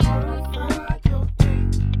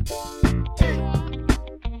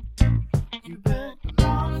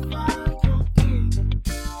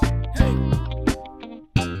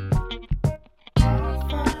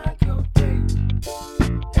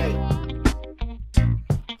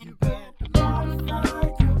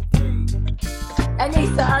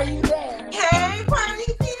Anissa, are you there? Hey,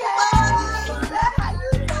 party people! How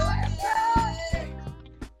you doing?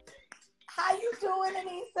 How you doing,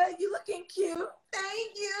 Anissa? You looking cute.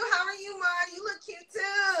 Thank you. How are you, Ma? You look cute too.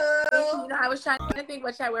 Thank you. You know, I was trying to think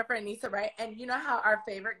what should I wear for Anissa, right? And you know how our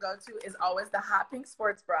favorite go-to is always the hot pink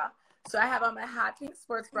sports bra. So I have on my hot pink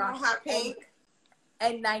sports bra. Hot pink.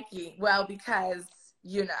 And Nike. Well, because,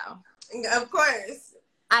 you know. Of course.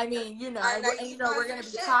 I mean, you know, and you know, we're going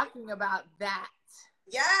to be talking about that.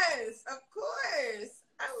 Yes, of course.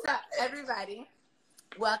 So, everybody,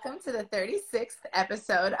 welcome to the 36th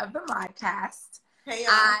episode of the Modcast. Hey,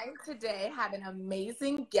 y'all. I today have an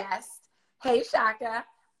amazing guest. Hey, Shaka.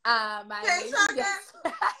 My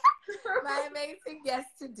amazing guest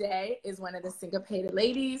today is one of the Syncopated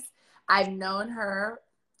ladies. I've known her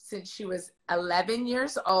since she was 11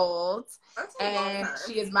 years old. That's a long And time.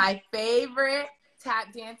 she is my favorite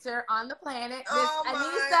tap dancer on the planet, Miss Oh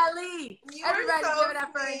Anissa Lee. You Everybody are so give it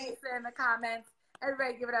up for sweet. Anissa in the comments.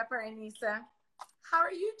 Everybody give it up for Anissa. How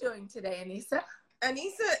are you doing today, Anissa?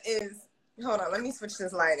 Anissa is, hold on, let me switch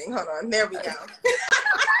this lighting. Hold on, there we go.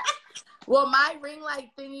 Well, my ring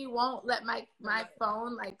light thingy won't let my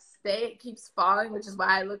phone like stay. It keeps falling, which is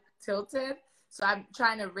why I look tilted. So I'm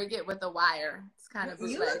trying to rig it with a wire. It's kind of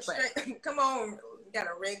You bootleg, look but straight. Come on, you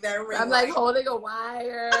gotta rig that ring. I'm like light. holding a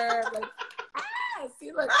wire. Like,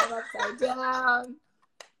 see, look, I'm upside down.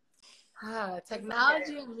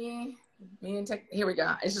 Technology and me and tech. Here we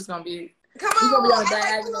go. It's just gonna be. Come We're gonna be on on, the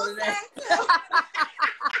diagonal today.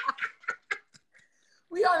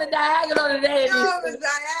 We on the diagonal today. You're on the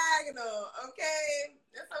diagonal, okay?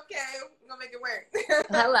 That's okay. We're gonna make it work.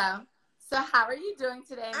 Hello. So how are you doing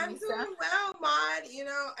today, I'm Anissa? doing well, Maud. You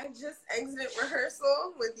know, I just exited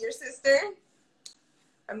rehearsal with your sister.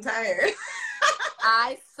 I'm tired.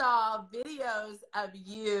 I saw videos of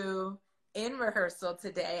you in rehearsal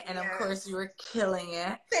today, and of Yes. course you were killing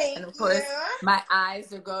it. Thank And of course, you. my eyes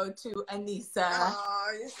will go to Anissa.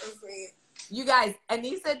 Oh, you're so sweet. You guys,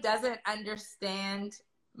 Anissa doesn't understand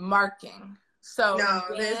marking. So No,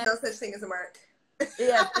 in there's dance, no such thing as a mark.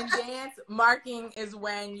 yes, in dance, marking is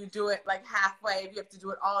when you do it like halfway. If you have to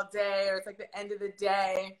do it all day, or it's like the end of the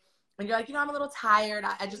day, and you're like, you know, I'm a little tired.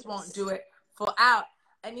 I just won't do it full out.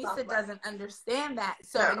 Anissa doesn't understand that.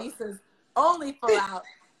 So No. Anissa's only full out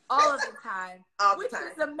all of the time, All the which time.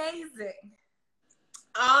 is amazing.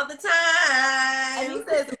 All the time.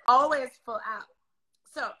 Anissa is always full out.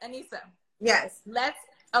 So Anissa, Yes.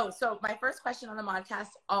 so my first question on the podcast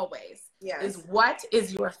always Yes. is, what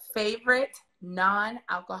is your favorite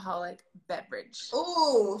non-alcoholic beverage?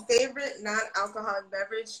 Ooh, favorite non-alcoholic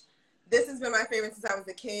beverage. This has been my favorite since I was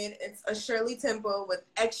a kid. It's a Shirley Temple with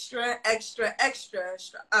extra. I was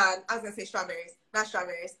gonna say strawberries, not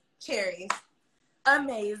strawberries, cherries.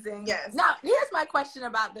 Amazing. Yes. Now, here's my question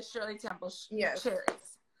about the Shirley Temple Yes.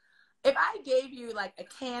 cherries. If I gave you like a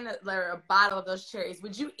can or a bottle of those cherries,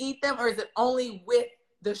 would you eat them, or is it only with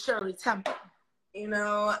the Shirley Temple? You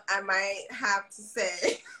know, I might have to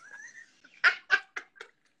say.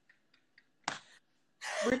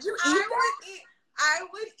 Would you eat them? I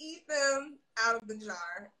would eat them out of the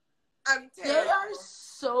jar. I'm They terrible. are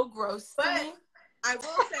so gross to But me. I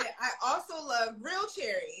will say, I also love real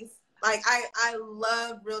cherries. Like, I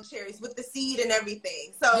love real cherries with the seed and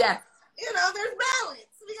everything. So, Yes. you know, there's balance.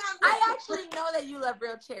 We got I balance. actually know that you love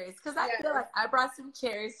real cherries, because I Yes. feel like I brought some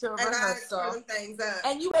cherries to a And I rehearsal, tore them things up.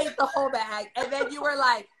 and you ate the whole bag, and then you were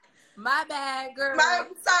like, my bad, girl.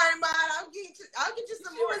 I'm sorry, Mom. I'll get you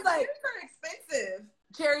some She more. was like- Cherries are expensive.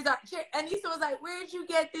 Cherries are, Anissa was like, where'd you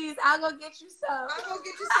get these? I'll go get you some. I'll go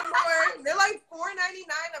get you some more. They're like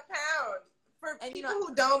 $4.99 a pound. For And you people know-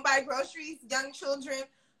 who don't buy groceries, young children,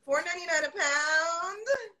 $4.99 a pound,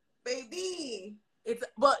 baby.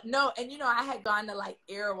 No, and you know, I had gone to like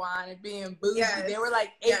Erewhon and being bougie. Yes. They were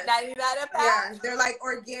like Yes. $8.99 a pound. Yeah, they're like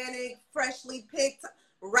organic, freshly picked,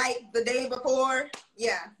 right the day before.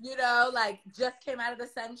 Yeah, You know, like just came out of the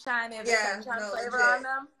sunshine. They have the Yeah, sunshine no, flavor legit. on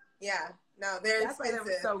them. yeah. No, they're That's why they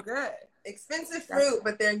expensive. were so good. Expensive fruit,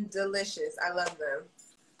 but they're delicious. I love them.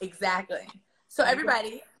 Exactly. So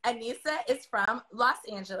everybody, Anissa is from Los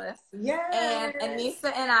Angeles. Yeah. And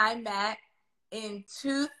Anissa and I met in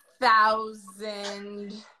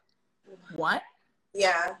 2001.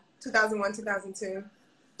 Yeah, 2001, 2002.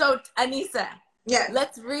 So Anissa, Yes.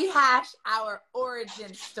 let's rehash our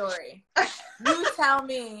origin story. You tell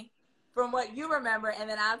me from what you remember, and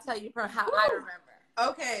then I'll tell you from how I remember.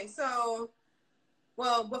 Okay, so,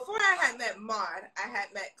 well, before I had met Maud, I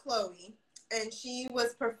had met Chloe, and she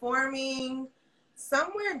was performing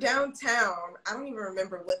somewhere downtown. I don't even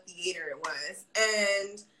remember what theater it was.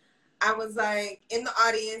 And I was like in the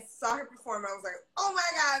audience, saw her perform. I was like, oh my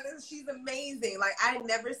God, she's amazing. Like I had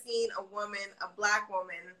never seen a woman, a Black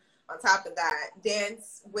woman, on top of that,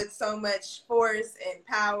 dance with so much force and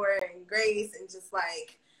power and grace, and just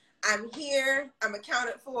like, I'm here, I'm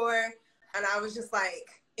accounted for. And I was just like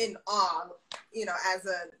in awe, you know, as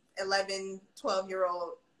a 11,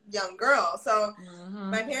 12-year-old young girl. So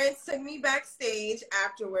my parents took me backstage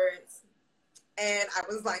afterwards, and I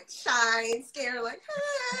was like shy and scared, like,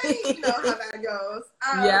 hi, you know how that goes.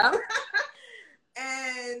 Yeah.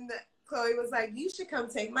 And Chloe was like, you should come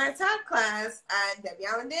take my tap class at Debbie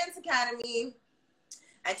Allen Dance Academy.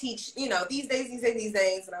 I teach, you know, these days.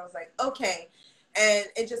 And I was like, okay. And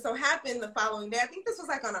it just so happened the following day, I think this was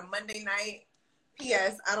like on a Monday night.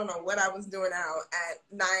 P.S. I don't know what I was doing out at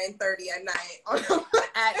 9:30 at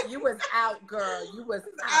night. You was out, girl. You was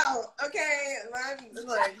out. Okay. My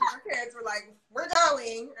parents were like, we're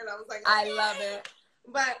going. And I was like, okay. I love it.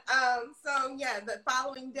 But, so yeah, the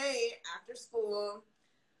following day after school,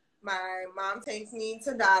 my mom takes me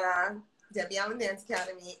to Dada, Debbie Allen Dance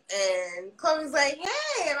Academy, and Chloe's like,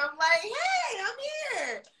 hey, and I'm like, hey, I'm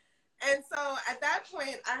here. And so at that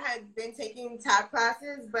point, I had been taking tap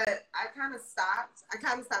classes, but I kind of stopped. I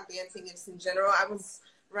kind of stopped dancing just in general. I was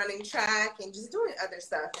running track and just doing other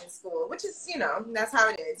stuff in school, which is, you know, that's how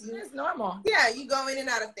it is. It's normal. Yeah, you go in and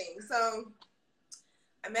out of things. So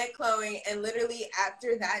I met Chloe, and literally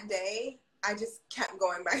after that day, I just kept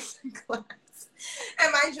going back to class.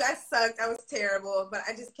 And mind you, I sucked. I was terrible, but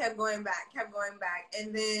I just kept going back.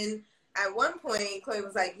 And then at one point, Chloe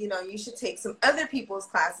was like, you know, you should take some other people's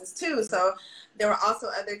classes too. So there were also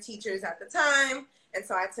other teachers at the time. And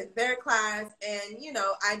so I took their class, and, you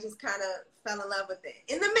know, I just kind of fell in love with it.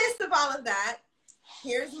 In the midst of all of that,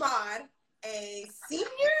 here's Maud, a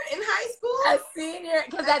senior in high school. A senior,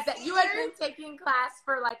 because you had been taking class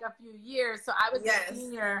for like a few years. So I was a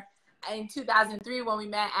senior in 2003 when we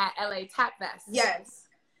met at LA Tap Fest. Yes.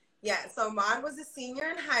 Yeah, so Maud was a senior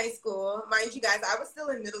in high school. Mind you guys, I was still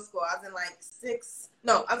in middle school. I was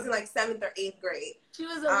in like 7th or 8th grade. She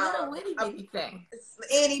was a little itty bitty thing.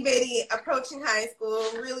 Itty bitty, approaching high school,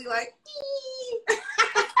 really like,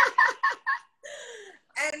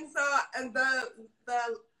 and so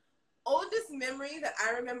the oldest memory that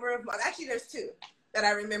I remember of Maud, actually there's two that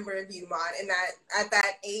I remember of you, Maud, and that at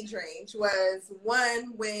that age range was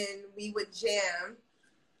one when we would jam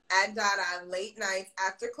at Dada late nights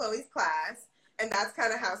after Chloe's class, and that's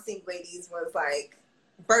kind of how Sync Ladies was like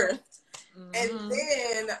birthed. And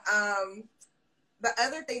then the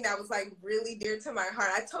other thing that was like really dear to my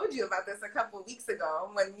heart, I told you about this a couple of weeks ago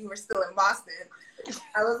when you were still in Boston.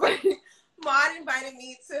 I was like, Maud invited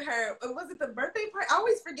me to her, was it the birthday party? I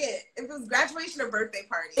always forget if it was graduation or birthday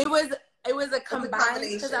party. It was a combined,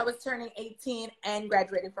 because I was turning 18 and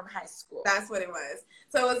graduating from high school. That's what it was.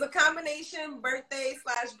 So it was a combination birthday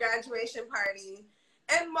 / graduation party.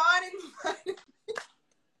 And Maud invited me.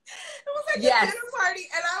 It was like a dinner party.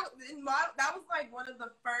 And Maud, that was like one of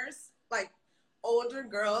the first like older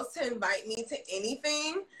girls to invite me to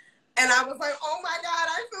anything. And I was like, oh my God,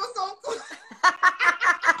 I feel so cool.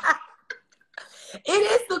 It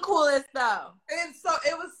is the coolest though. And so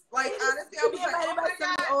it was like, honestly, I was like, oh my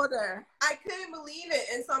God. Older. I couldn't believe it.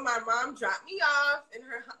 And so my mom dropped me off in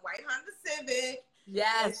her white Honda Civic.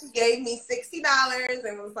 Yes. She gave me $60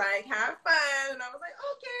 and was like, have fun. And I was like,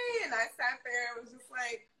 okay. And I sat there and was just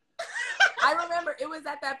like. I remember it was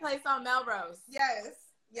at that place on Melrose. Yes.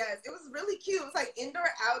 It was really cute. It was like indoor,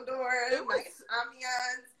 outdoor, nice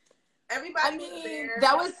ambiance. Everybody was there.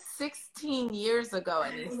 That was 16 years ago,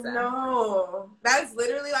 Anissa. No. That's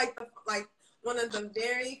literally like one of the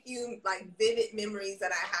very few like vivid memories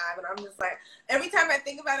that I have. And I'm just like, every time I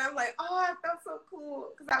think about it, I'm like, oh, I felt so cool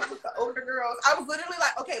because I was with the older girls. I was literally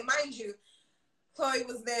like, okay, mind you, Chloe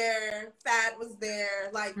was there, Thad was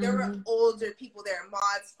there, like there were older people there,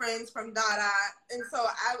 Maud's friends from Dada. And so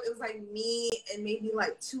it was like me and maybe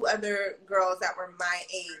like two other girls that were my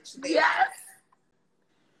age there. Yes.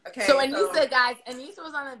 Okay. So Anissa, guys, Anissa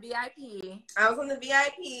was on the VIP. I was on the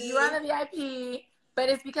VIP. You were on the VIP, but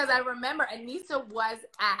it's because I remember Anissa was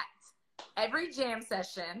at every jam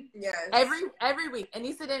session. Yes. Every week.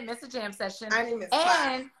 Anissa didn't miss a jam session. I didn't miss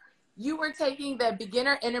class. And you were taking the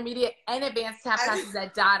beginner, intermediate, and advanced tap classes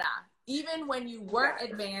at Dada. Even when you weren't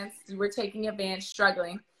advanced, you were taking advanced,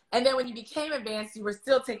 struggling. And then when you became advanced, you were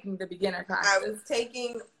still taking the beginner classes. I was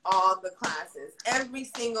taking all the classes. Every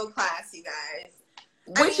single class, you guys.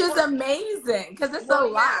 Which is amazing, because it's a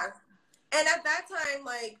lot. Yeah. And at that time,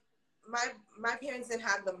 like, my parents didn't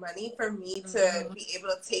have the money for me to be able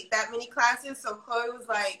to take that many classes. So Chloe was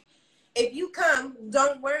like, if you come,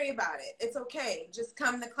 don't worry about it. It's okay. Just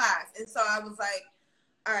come to class. And so I was like,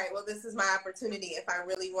 all right, well, this is my opportunity. If I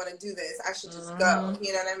really want to do this, I should just go. Mm-hmm.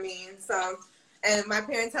 You know what I mean? So, and my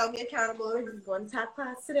parents held me accountable. Are you going to top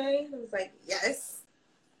class today? And I was like, yes.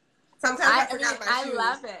 Sometimes I forgot my shoes. I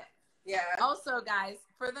love it. Yeah. Also, guys,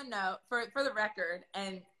 for the record,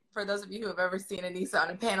 and for those of you who have ever seen Anissa on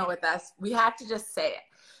a panel with us, we have to just say it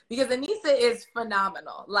because Anissa is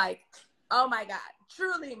phenomenal. Like, oh my God,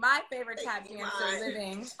 truly my favorite tap dancer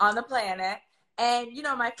living on the planet. And you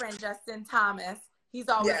know, my friend Justin Thomas, he's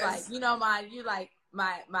always like, you know, you like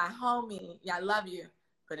my homie. Yeah, I love you,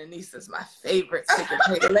 but Anissa's my favorite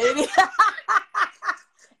secret lady.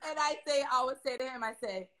 And I always say to him, I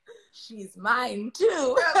say, she's mine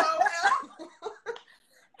too.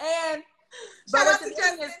 And shout out to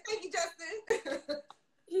Justin. Thank you, Justin.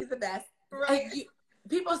 He's the best. Right. And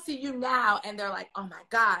people see you now and they're like, oh my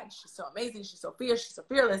God, she's so amazing. She's so fierce. She's so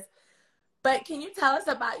fearless. But can you tell us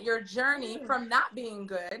about your journey from not being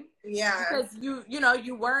good? Yeah. Because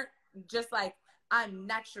you weren't just like, I'm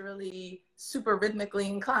naturally super rhythmically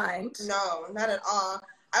inclined. No, not at all.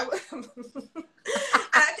 I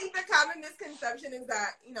think the common misconception is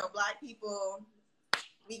that, you know, Black people,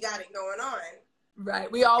 we got it going on. Right.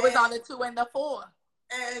 We always on the 2 and the 4.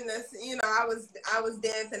 And this, you know, I was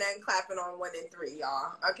dancing and clapping on 1 and 3,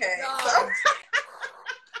 y'all. Okay. So,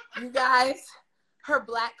 you guys, her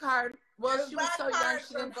black card. Well, she was so young,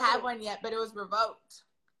 she didn't have one yet, but it was revoked.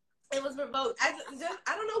 It was revoked. I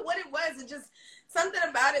don't know what it was. It just, something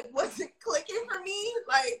about it wasn't clicking for me.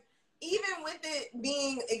 Like, even with it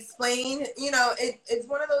being explained, you know, it's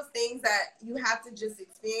one of those things that you have to just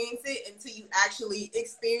experience it until you actually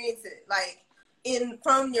experience it, like,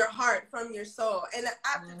 from your heart, from your soul. And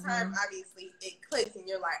after time, obviously, it clicks and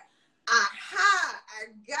you're like, aha, I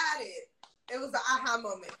got it. It was an aha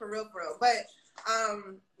moment, for real. But,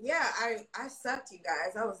 yeah, I sucked, you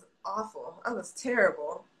guys. I was awful. I was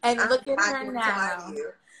terrible. And look at her now.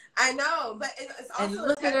 I know, but it's also and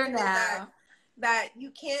look at her now. That you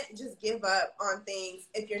can't just give up on things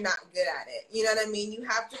if you're not good at it. You know what I mean? You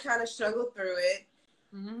have to kind of struggle through it.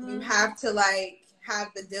 Mm-hmm. You have to, like,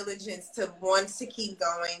 have the diligence to want to keep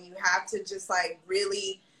going. You have to just, like,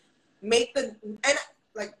 really make and,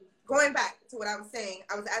 like, going back to what I was saying,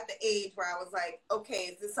 I was at the age where I was like, okay,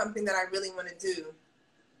 is this something that I really want to do?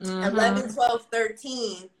 Mm-hmm. 11, 12,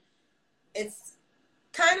 13, it's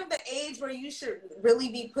kind of the age where you should really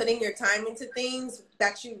be putting your time into things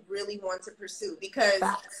that you really want to pursue, because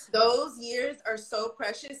those years are so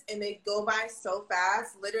precious and they go by so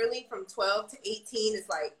fast. Literally from 12 to 18 is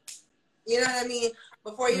like, you know what I mean?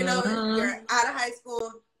 Before you know it, you're out of high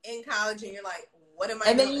school, in college, and you're like, what am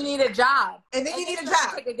I doing? And then you need a job. And then you need a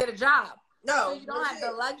job. To get a job. No. So you don't have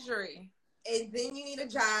the luxury. And then you need a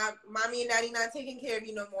job. Mommy and daddy not taking care of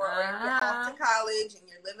you no more. Or you're off to college and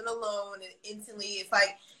you're living alone, and instantly it's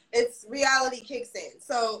like, it's reality kicks in.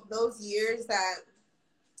 So those years that,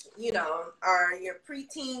 you know, are your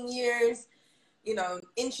preteen years, you know,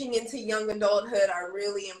 inching into young adulthood are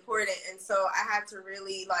really important. And so I had to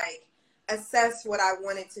really, like, assess what I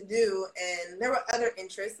wanted to do. And there were other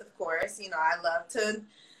interests, of course. You know, I love to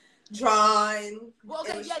draw and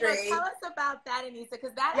illustrate. Tell us about that, Anissa,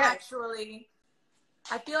 because that actually,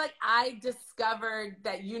 I feel like I discovered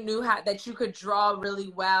that you knew that you could draw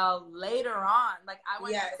really well later on. Like, I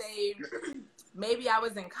want to say maybe I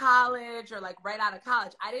was in college or like right out of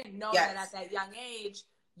college. I didn't know that at that young age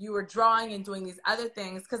you were drawing and doing these other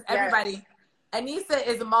things, because everybody, Anissa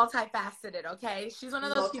is multifaceted, okay? She's one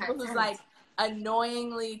of those people who's like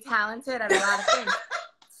annoyingly talented at a lot of things.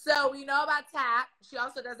 So we know about tap. She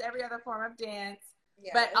also does every other form of dance.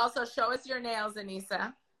 Yes. But also show us your nails,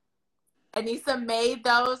 Anissa. Anissa made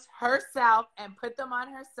those herself and put them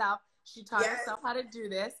on herself. She taught herself how to do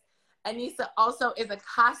this. Anissa also is a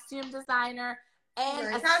costume designer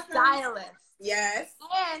and a stylist. Yes.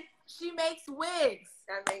 And she makes wigs.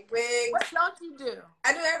 I make wigs. What don't you do?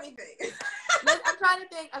 I do everything. I'm trying to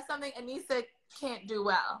think of something Anissa can't do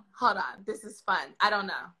well. Hold on. This is fun. I don't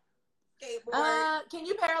know. Skateboard. Can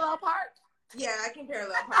you parallel park? Yeah, I can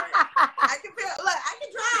parallel park. I can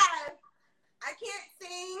drive. I can't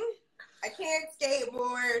sing. I can't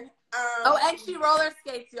skateboard. And she roller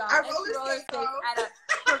skates, y'all. I roller skates at a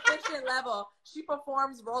proficient level. She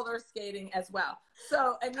performs roller skating as well.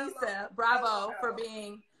 So, Anissa, bravo for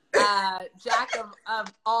being jack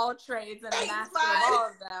of all trades and a master of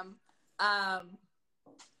all of them.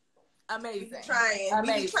 Amazing.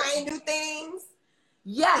 We be trying new things.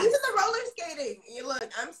 Yes. Even the roller skating.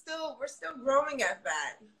 We're still growing at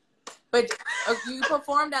that. But you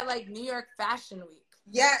performed at like New York Fashion Week.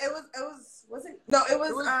 Yeah, it was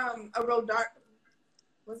a Rodarte.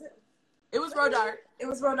 Was it? It was Rodarte. It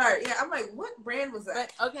was Rodarte. Yeah, I'm like, what brand was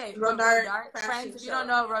that? But okay, Rodarte friends, if you show. don't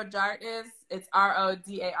know what Rodarte is, it's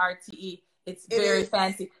Rodarte. It's very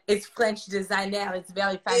fancy. It's French designer. It's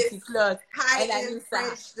very fancy clothes. High-end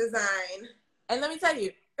French design. And let me tell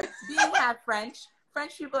you, being half French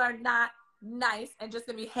people are not nice and just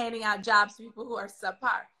going to be handing out jobs to people who are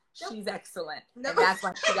subpar. She's excellent. And that's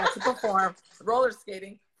why she got to perform roller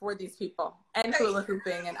skating for these people and hula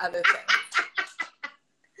hooping and other things.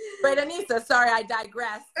 But Anissa, sorry, I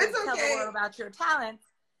digress. It's Tell the world about your talents.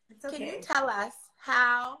 Can you tell us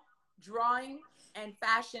how drawing and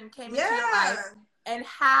fashion came into your life and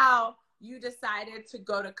how you decided to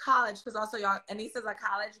go to college? Because also, y'all, Anissa's a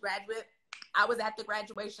college graduate. I was at the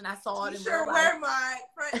graduation. I saw it in real life. Where my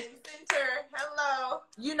front and center. Hello.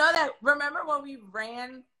 You know that, remember when we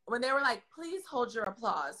ran, when they were like, please hold your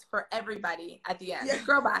applause for everybody at the end. Yeah.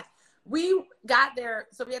 Girl, bye. We got there,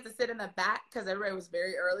 so we had to sit in the back because everybody was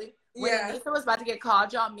very early. When Anissa was about to get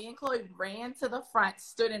called, y'all, me and Chloe ran to the front,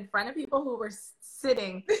 stood in front of people who were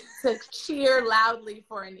sitting to cheer loudly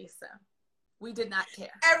for Anissa. We did not care.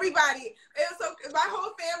 Everybody. It was so, my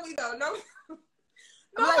whole family, though.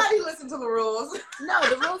 Nobody listened to the rules. No,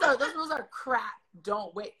 those rules are crap.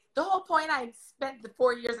 Don't wait. The whole point, I spent the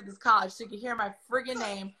 4 years at this college so you could hear my friggin'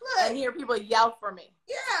 name and hear people yell for me.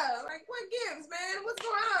 Yeah, like, what gives, man? What's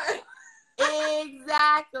going on?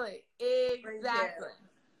 Exactly.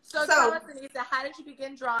 So tell us, Anissa, how did you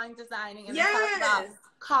begin drawing, designing, and tell us about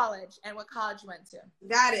college and what college you went to?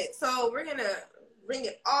 Got it. So we're going to bring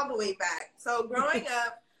it all the way back. So growing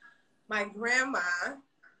up, my grandma,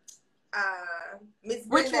 Miss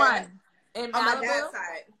Which one? In Malibu? On my dad's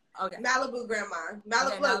side. Okay. Malibu grandma.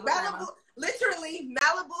 Malibu, literally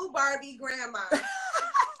Malibu Barbie grandma.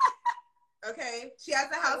 Okay? She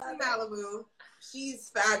has a house in Malibu.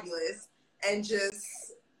 She's fabulous and just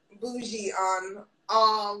bougie on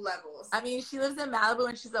all levels. I mean, she lives in Malibu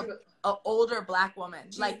and she's a older Black woman.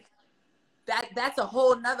 Like, that's a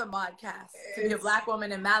whole nother podcast to be a Black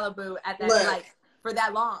woman in Malibu at that, for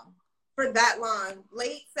that long. For that long,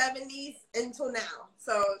 late 70s until now.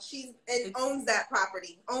 So owns that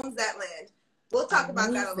property, owns that land. We'll talk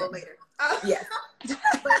about that a little later. Yes.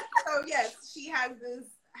 So yes, she has this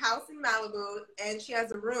house in Malibu and she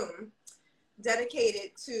has a room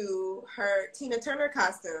dedicated to her Tina Turner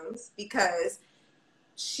costumes because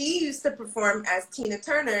she used to perform as Tina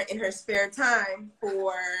Turner in her spare time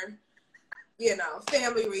for,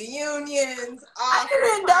 family reunions. I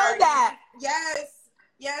didn't know that.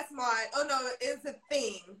 Yes, Maud. Oh, no, it's a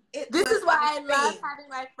thing. This is why I love having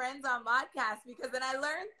my friends on podcasts because then I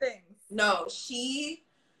learn things. No,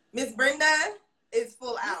 Miss Brenda is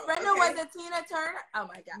full out. Miss Brenda was a Tina Turner? Oh,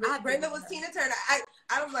 my God. Miss Brenda was Tina Turner.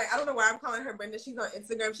 I don't know why I'm calling her Brenda. She's on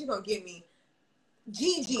Instagram. She's going to get me.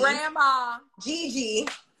 Gigi. Grandma. Gigi.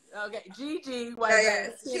 Okay, Gigi was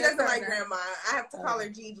she doesn't like grandma. I have to call her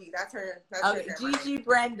Gigi. That's her grandma. Gigi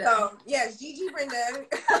Brenda. So, yes, Gigi Brenda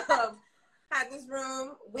had this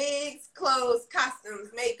room, wigs, clothes,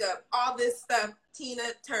 costumes, makeup, all this stuff, Tina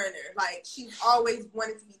Turner. Like, she always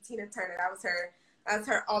wanted to be Tina Turner. That's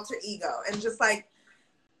her alter ego. And just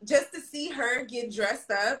to see her get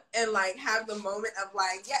dressed up and have the moment of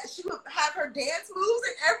she would have her dance moves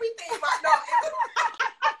and everything.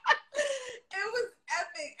 It was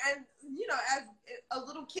epic. And, as a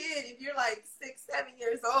little kid, if you're 6, 7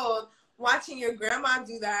 years old, watching your grandma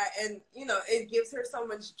do that and, it gives her so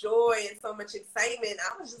much joy and so much excitement.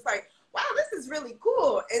 I was just like, wow, this is really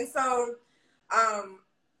cool. And so,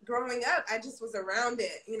 growing up, I just was around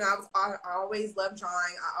it. I always loved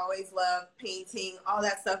drawing. I always loved painting, all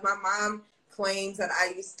that stuff. My mom claims that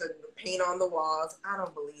I used to paint on the walls. I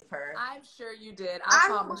don't believe her. I'm sure you did. I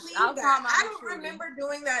don't remember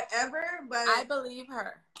doing that ever, but I believe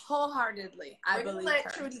her wholeheartedly. I believe her.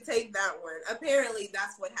 Let Trudy take that one. Apparently,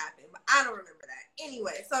 that's what happened, but I don't remember that.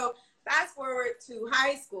 Anyway, so fast forward to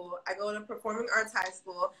high school. I go to Performing Arts High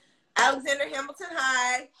School, Alexander Hamilton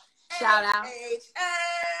High. Shout out.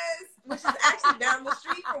 HS, which is actually down the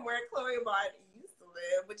street from where Chloe and Maud used to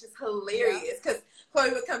live, which is hilarious because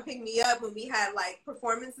Chloe would come pick me up when we had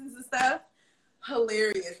performances and stuff.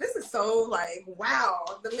 Hilarious. This is so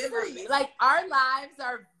wow, the memories. Our lives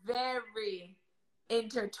are very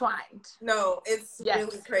intertwined. No, it's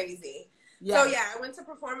really crazy. Yes. So I went to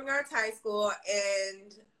Performing Arts High School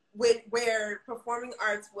and where performing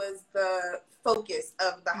arts was the focus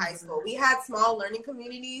of the high school. We had small learning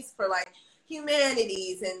communities for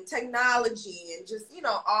humanities and technology and just,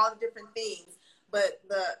 all the different things. But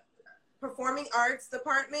the performing arts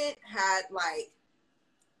department had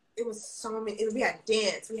it was so many. We had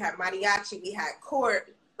dance, we had mariachi, we had chorus.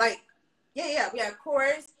 We had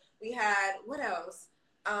chorus. We had what else?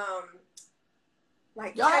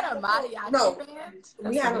 like y'all had a mariachi band?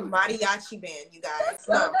 We had a mariachi band, you guys.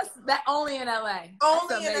 That's that only in LA.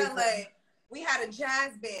 Only in LA. We had a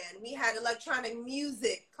jazz band. We had electronic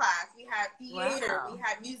music class. We had theater. Wow. We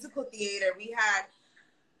had musical theater. We had,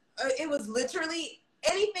 it was literally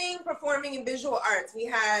anything performing in visual arts. We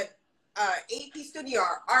had AP studio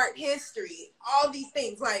art history, all these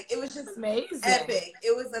things. Like, it was just amazing. Epic.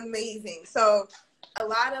 It was amazing. So a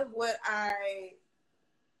lot of what I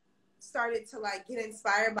started to like get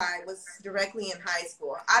inspired by was directly in high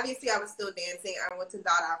school. Obviously, I was still dancing. I went to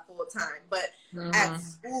Dada full time, but at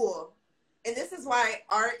school, and this is why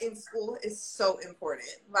art in school is so important.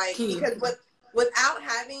 Like, because without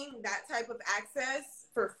having that type of access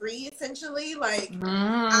for free, essentially, like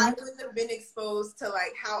I wouldn't have been exposed to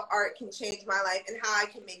like how art can change my life and how I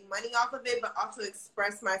can make money off of it, but also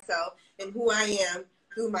express myself and who I am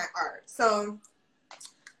through my art. So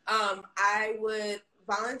I would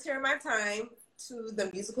volunteer my time to the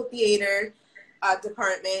musical theater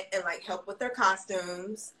department and like help with their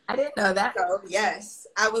costumes. I didn't know that. So yes,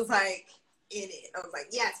 I was like in it. I was like,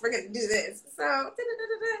 yes, we're gonna do this. So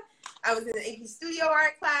I was in the AP studio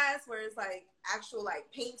art class where it's like actual like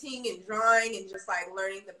painting and drawing and just like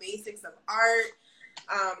learning the basics of art.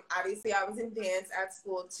 Obviously I was in dance at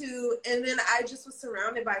school too. And then I just was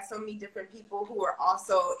surrounded by so many different people who were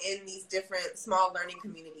also in these different small learning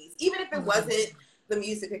communities, even if it wasn't the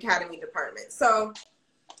music academy department. So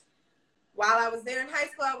while I was there in high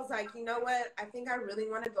school, I was like, you know what? I think I really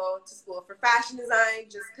want to go to school for fashion design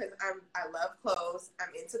just because I love clothes.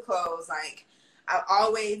 I'm into clothes. Like, I've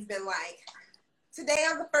always been like, today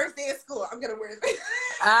on the first day of school, I'm going to wear this.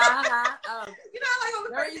 You know, like on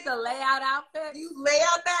the first day. The layout outfit. You lay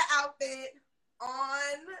out that outfit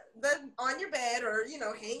on your bed or, you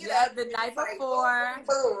know, hang it up. The night before. Like,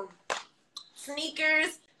 boom, boom.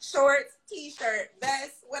 Sneakers, shorts, t-shirt,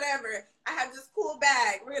 vest, whatever. I have this cool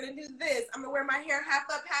bag. We're going to do this. I'm going to wear my hair half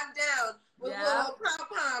up, half down with little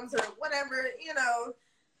pom-poms or whatever, you know,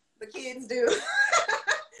 the kids do.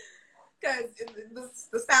 Because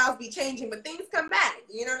the styles be changing, but things come back.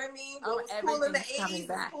 You know what I mean? Oh, it was cool in the 80s.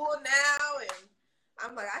 It's cool now. And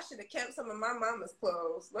I'm like, I should have kept some of my mama's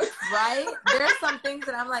clothes. Right? There's some things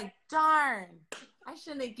that I'm like, darn. I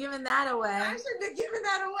shouldn't have given that away.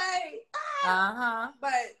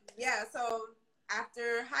 But yeah, so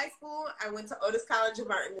after high school, I went to Otis College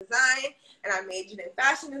of Art and Design, and I majored in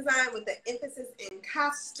fashion design with the emphasis in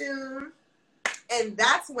costume. And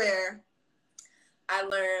that's where I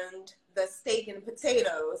learned the steak and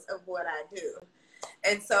potatoes of what I do.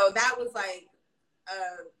 And so that was like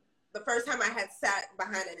the first time I had sat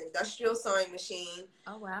behind an industrial sewing machine.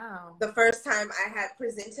 Oh, wow. The first time I had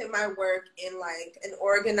presented my work in like an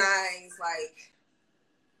organized, like,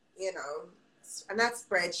 you know, not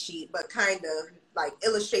spreadsheet, but kind of like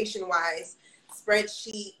illustration-wise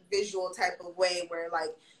spreadsheet visual type of way where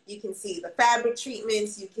like you can see the fabric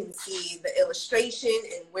treatments, you can see the illustration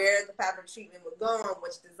and where the fabric treatment would go on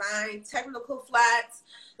which design, technical flats,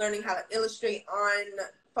 learning how to illustrate on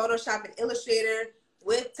Photoshop and Illustrator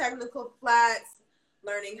with technical flats,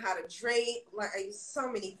 learning how to drape, like so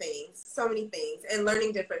many things, and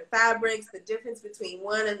learning different fabrics, the difference between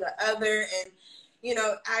one and the other. And, you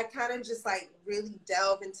know, I kind of just like really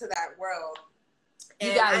delve into that world.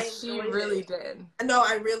 You guys, she really did. No,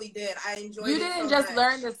 I really did. I enjoyed it. You didn't just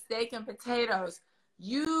learn the steak and potatoes.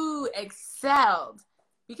 You excelled.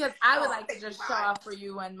 Because I would like to just show off for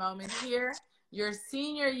you one moment here. Your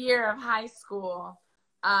senior year of high school,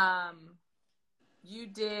 you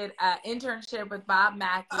did an internship with Bob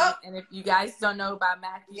Mackie. And if you guys don't know Bob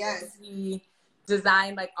Mackie, he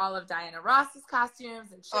designed like all of Diana Ross's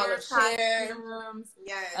costumes and Cher's costumes.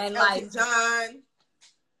 Yes. And Elton like John.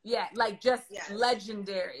 Yeah, like just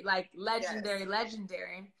legendary, like legendary.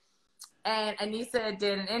 And Anissa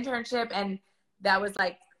did an internship, and that was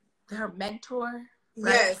like her mentor.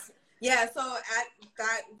 Right? Yes. Yeah, so at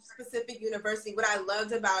that specific university, what I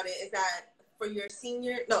loved about it is that for your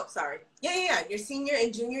senior, your senior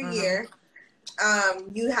and junior year,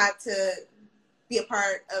 you had to be a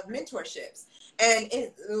part of mentorships. And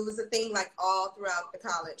it was a thing like all throughout the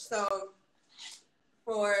college. So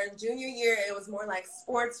for junior year, it was more like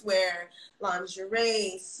sportswear,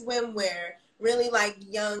 lingerie, swimwear, really like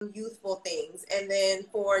young, youthful things. And then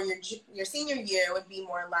for your senior year, it would be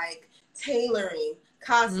more like tailoring,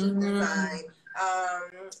 costume design,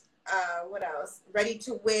 what else? Ready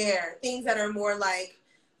to wear, things that are more like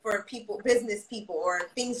for people, business people, or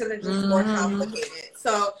things that are just more complicated.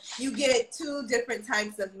 So you get two different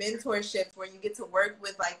types of mentorships where you get to work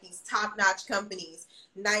with like these top-notch companies,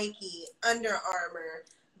 Nike, Under Armour,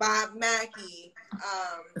 Bob Mackie.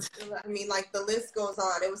 I mean, like the list goes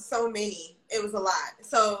on. It was so many. It was a lot.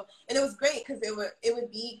 So, and it was great because it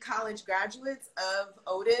would be college graduates of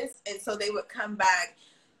Otis, and so they would come back.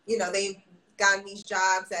 You know, they've gotten these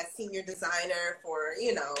jobs as senior designer for,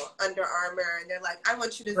 you know, Under Armour, and they're like, I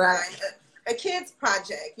want you to design a kids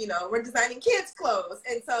project. You know, we're designing kids clothes,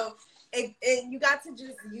 and so you got to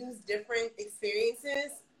just use different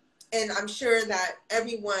experiences. And I'm sure that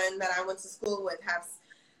everyone that I went to school with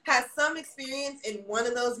has some experience in one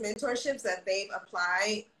of those mentorships that they've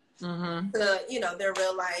applied to, you know, their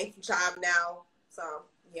real life job now. So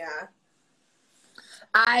yeah.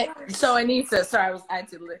 So Anissa, sorry, I had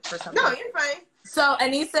to look for something. No, you're fine. So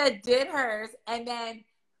Anissa did hers, and then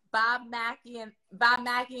Bob Mackie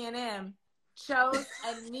and him chose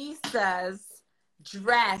Anissa's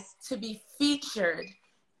dress to be featured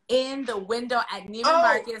in the window at Neiman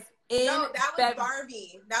Marcus. No, that was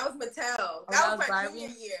Barbie. That was Mattel. That was my junior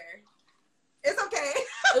year. It's okay.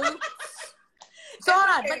 So hold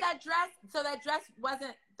on, but that dress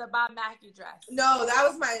wasn't the Bob Mackie dress. No, that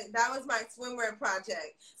was my swimwear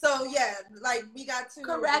project. So yeah, like we got to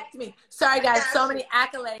correct me. Sorry guys, so many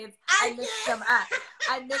accolades. I mixed them up.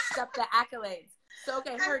 I mixed up the accolades. So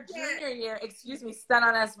okay, her junior year, excuse me, stun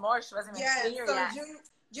on us more. She wasn't even senior yet.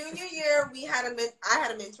 Junior year, I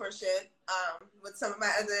had a mentorship with some of my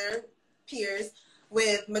other peers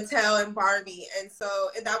with Mattel and Barbie, and so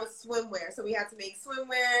that was swimwear. So we had to make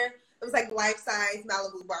swimwear. It was like life-size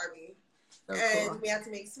Malibu Barbie, and we had to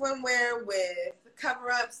make swimwear with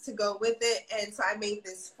cover-ups to go with it. And so I made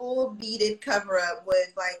this full beaded cover-up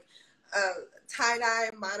with like a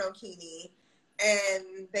tie-dye monokini,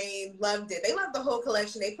 and they loved it. They loved the whole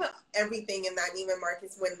collection. They put everything in that Neiman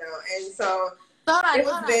Marcus window, and so. Hold on.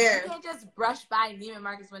 You can't just brush by Neiman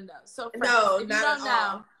Marcus windows. So if you don't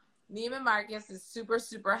know, Neiman Marcus is super,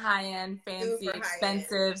 super high-end, fancy,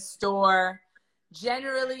 expensive store.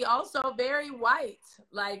 Generally also very white.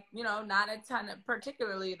 Like, you know, not a ton of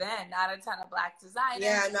black designers.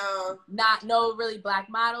 Yeah, no. No really black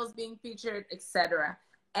models being featured, etc.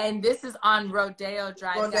 And this is on Rodeo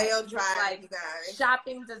Drive. Rodeo Drive, like, you guys.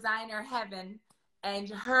 Shopping designer heaven. And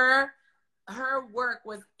her work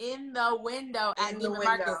was in the window at Neiman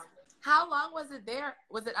Marcus. How long was it there?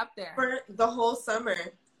 Was it up there? For the whole summer.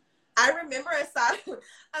 I remember Asada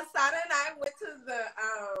and I went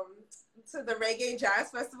to the Reggae Jazz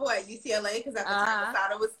Festival at UCLA because at the time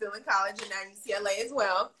Asada was still in college and at UCLA as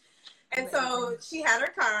well. And so she had her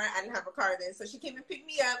car. I didn't have a car then. So she came and picked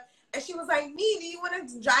me up and she was like, "Nee, do you want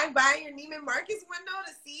to drive by your Neiman Marcus window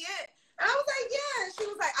to see it?" And I was like, "Yeah." She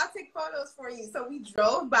was like, "I'll take photos for you." So we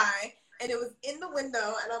drove by. And it was in the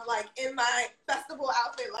window, and I'm like in my festival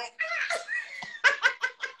outfit, like.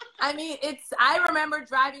 I mean, I remember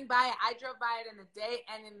driving by it. I drove by it in the day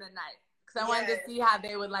and in the night because I wanted to see how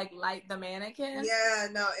they would like light the mannequin. Yeah,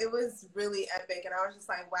 no, it was really epic, and I was just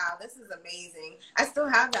like, wow, this is amazing. I still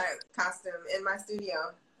have that costume in my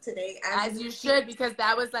studio today. As you should, because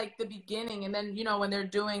that was like the beginning, and then, you know, when they're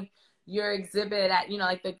doing your exhibit at, you know,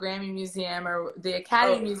 like the Grammy Museum or the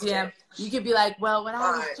Academy Museum, you could be like, well, when I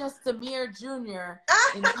was just a mere junior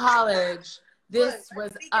in college, this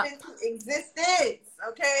was up. Into existence,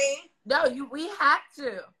 okay? No, we have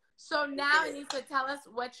to. So now, Anissa, tell us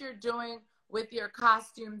what you're doing with your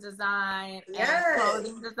costume design and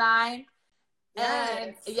clothing design.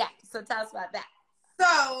 And so tell us about that.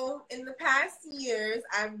 So in the past years,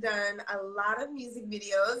 I've done a lot of music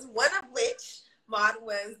videos, one of which Maud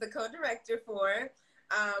was the co-director for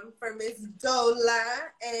Miss Dola,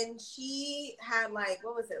 and she had like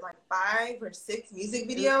 5 or 6 music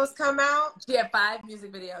videos come out. She had 5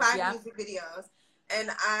 music videos. 5 music videos, and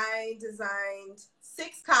I designed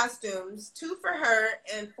 6 costumes, 2 for her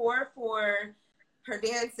and 4 for her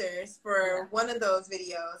dancers for one of those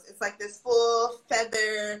videos. It's like this full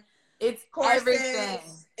feather. It's corset, everything.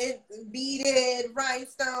 It's beaded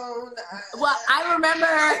rhinestone. Well, I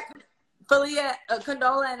remember. Falia,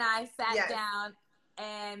 Condola and I sat down,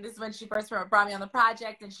 and this is when she first brought me on the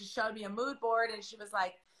project, and she showed me a mood board, and she was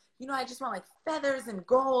like, you know, I just want like feathers and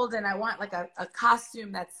gold, and I want like a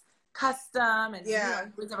costume that's custom, and you know,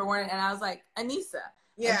 who's ever worn it. And I was like, Anissa.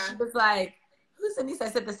 Yeah. And she was like, who's Anissa? I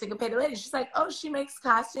said, the syncopated lady. She's like, oh, she makes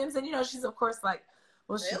costumes, and you know, she's of course like,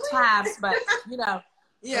 well, she taps, but you know.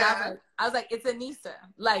 Yeah. I was like, it's Anissa.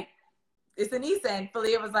 Like, it's Anissa. And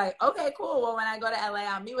Falia was like, okay, cool. Well, when I go to LA,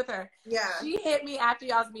 I'll meet with her. Yeah. She hit me after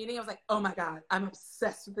y'all's meeting. I was like, oh my God, I'm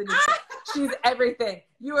obsessed with Anissa. She's everything.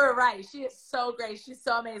 You were right. She is so great. She's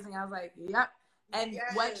so amazing. I was like, yep. And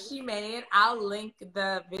what she made, I'll link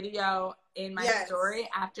the video in my story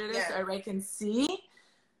after this so everybody can see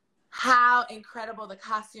how incredible the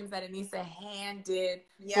costumes that Anissa hand did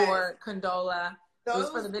for Condola. It was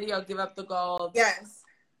for the video Give Up the Gold. Yes.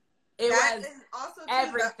 It was also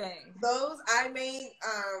everything. Those I made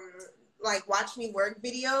like watch me work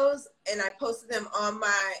videos, and I posted them on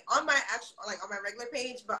my actual, like on my regular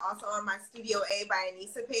page, but also on my Studio A by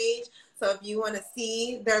Anissa page. So if you want to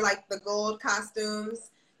see, they're like the gold costumes.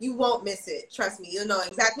 You won't miss it. Trust me. You'll know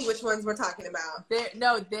exactly which ones we're talking about.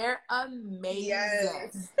 They're amazing.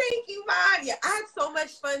 Yes. Thank you, Mom. Yeah, I had so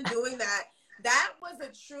much fun doing that. That was a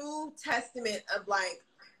true testament of like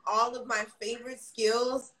all of my favorite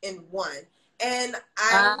skills in one. And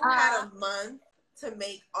I had a month to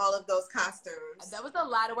make all of those costumes. That was a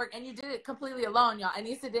lot of work, and you did it completely alone, y'all.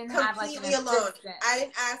 Anissa didn't have like an assistant. Alone. I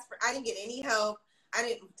didn't get any help.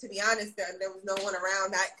 To be honest, there was no one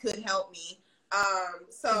around that could help me.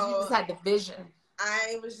 So you just had the vision.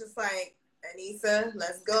 I was just like, Anissa,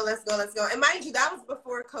 let's go. And mind you, that was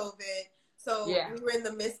before COVID. So we were in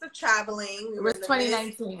the midst of traveling. It was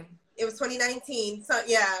 2019. It was 2019. So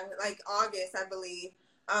yeah, like August, I believe.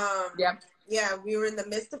 Yeah, we were in the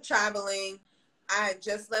midst of traveling. I had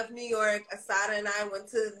just left New York. Asada and I went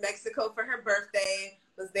to Mexico for her birthday,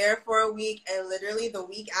 was there for a week, and literally the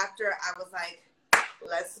week after, I was like,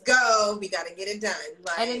 let's go. We got to get it done.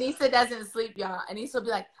 Like, and Anissa doesn't sleep, y'all. Anissa will be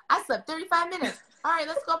like, I slept 35 minutes. All right,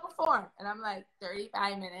 let's go perform. And I'm like,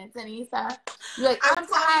 35 minutes, Anissa. You're like, I'm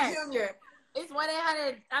tired. Junior. It's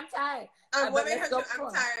 1-800. I'm tired. I'm 1-800.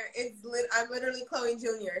 I'm tired. I'm literally Chloe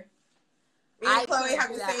Jr. Me and Chloe have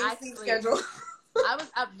the same sleep schedule. I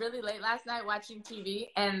was up really late last night watching TV,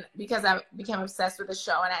 and because I became obsessed with the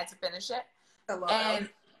show and I had to finish it. And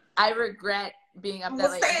I regret being up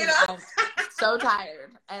that late. I'm so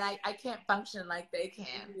tired, and I can't function like they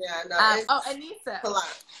can. Yeah, no. Anissa. A lot.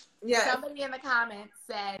 Yeah. Somebody in the comments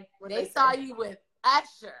said they saw you with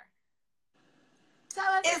Usher. Tell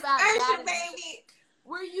us about that. Usher, baby.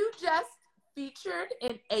 Were you just featured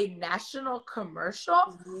in a national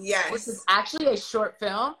commercial? Yes. Which is actually a short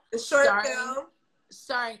film. A short film.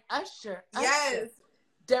 Starring Usher. Yes.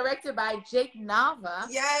 Directed by Jake Nava.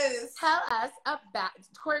 Yes. Tell us about,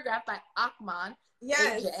 choreographed by Akman.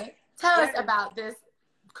 Yes. AJ. Tell us about this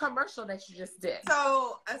commercial that you just did.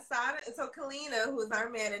 So Kalina, who is our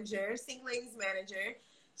manager, Sing Ladies manager,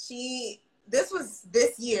 this was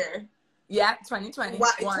this year. Yeah, 2020.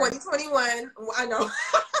 2021. I know.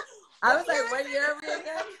 I was like, what year are we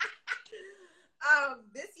again?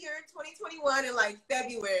 This year, 2021, in like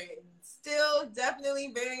February. Still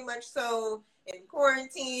definitely very much so in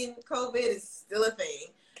quarantine. COVID is still a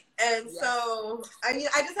thing. And so, I mean,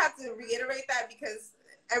 I just have to reiterate that because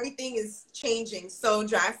everything is changing so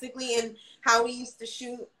drastically, and how we used to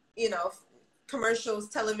shoot, commercials,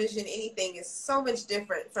 television, anything is so much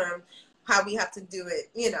different from how we have to do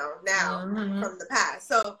it, now from the past.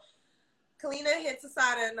 So Kalina hits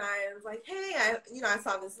Asada and I was like, hey, I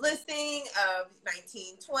saw this listing of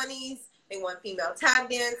 1920s. They want female tap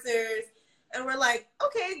dancers. And we're like,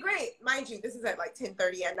 okay, great. Mind you, this is at like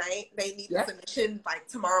 10:30 at night. They need the submission like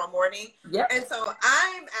tomorrow morning. Yep. And so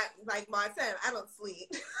I'm at, like Ma said, I don't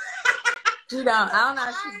sleep. You don't. I don't know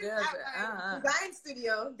if she does it. Design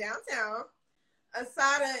studio downtown.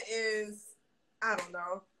 Asada is, I don't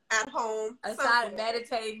know, at home. Asada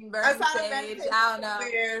meditating, burning sage. I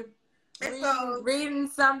don't know. Reading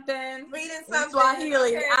something.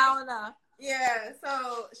 Swahili. Okay. I don't know. Yeah.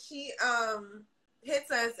 So she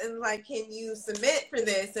hits us and like, can you submit for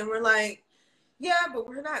this? And we're like, yeah, but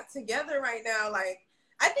we're not together right now. Like,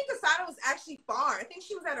 I think Asada was actually far. I think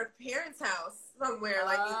she was at her parents' house somewhere,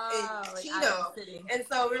 like in Chino. And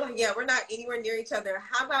so we're like, yeah, we're not anywhere near each other.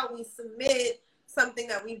 How about we submit something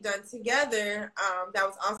that we've done together that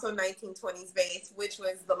was also 1920s based, which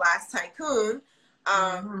was The Last Tycoon,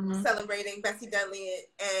 celebrating Bessie Dudley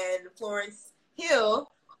and Florence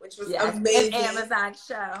Hill, which was amazing. An Amazon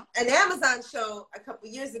show. An Amazon show a couple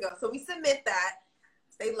years ago. So we submit that.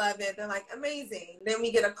 They love it. They're like, amazing. Then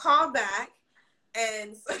we get a call back,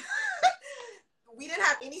 and we didn't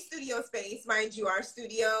have any studio space. Mind you, our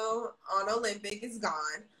studio on Olympic is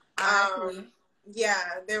gone. Yeah,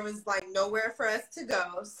 there was like nowhere for us to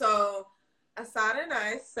go. So Asada and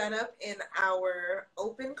I set up in our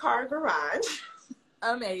open car garage.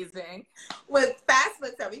 Amazing. With fast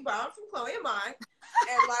books that we borrowed from Chloe and mine.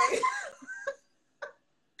 And like,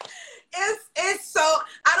 it's so,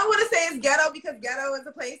 I don't want to say it's ghetto because ghetto is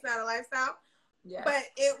a place, not a lifestyle. Yeah. But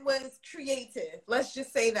it was creative. Let's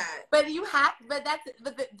just say that. But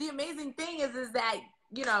the amazing thing is that,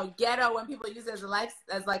 ghetto, when people use it as a life,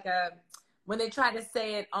 as like a, when they try to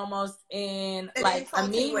say it almost in like a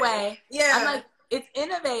mean way. Yeah. I'm like, it's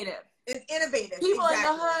innovative. It's innovative. People in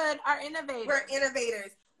the hood are innovators. We're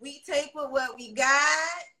innovators. We take what we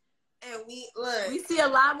got, and we look. We see a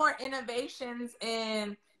lot more innovations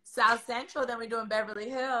in South Central than we do in Beverly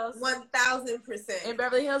Hills. 1,000%. In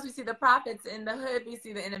Beverly Hills, we see the profits. In the hood, we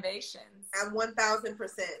see the innovations. And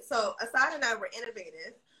 1,000%. So Asada and I were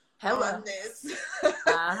innovative on this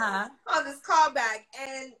on this callback,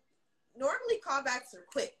 and normally callbacks are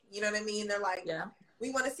quick. You know what I mean? They're like,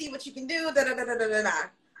 we want to see what you can do. Da da da da da da.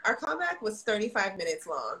 Our callback was 35 minutes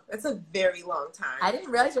long. That's a very long time. I didn't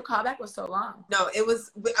realize your callback was so long. No, it was.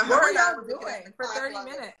 What were y'all doing for 30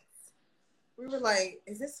 minutes? We were like,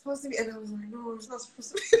 is this supposed to be? And I was like, no, it's not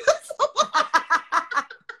supposed to be.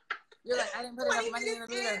 You're like, I didn't put enough money in the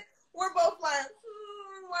meter. We're both like,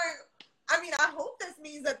 I mean, I hope this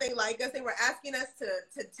means that they like us. They were asking us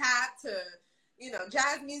to tap to, you know,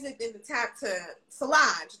 jazz music, then to tap to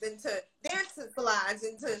Solange, then to dance to Solange,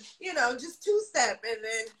 and to, you know, just two-step. And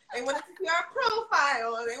then they wanted to see our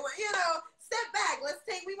profile, and they want, you know, step back.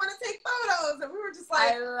 We want to take photos. And we were just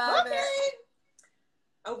like, okay.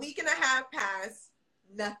 A week and a half passed,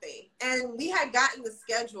 nothing. And we had gotten the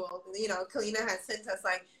schedule, you know, Kalina had sent us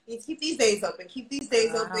like, you need to keep these days open,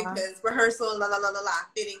 because rehearsal,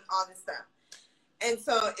 fitting, all this stuff. And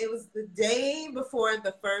so it was the day before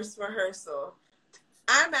the first rehearsal.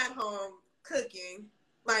 I'm at home cooking,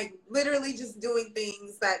 like literally just doing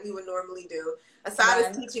things that we would normally do.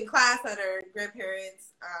 Asada's teaching class at her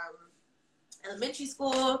grandparents' elementary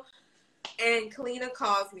school, and Kalina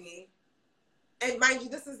calls me. And mind you,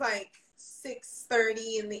 this is like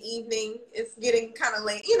 6:30 in the evening. It's getting kind of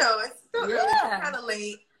late. You know, it's still early, kind of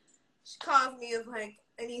late. She calls me and is like,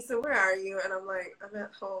 Anissa, where are you? And I'm like, I'm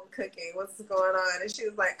at home cooking. What's going on? And she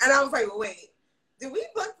was like, and I was like, wait, did we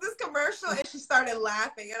book this commercial? And she started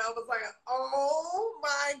laughing. And I was like, oh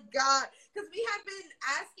my God. Because we had been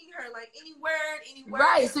asking her, like, any word.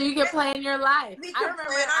 Right, so you can plan your life. I remember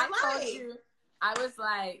I told you, I was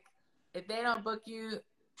like, if they don't book you,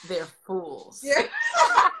 they're fools. Yeah.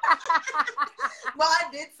 Well, I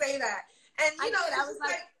did say that. And, you know, I was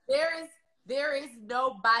like, there is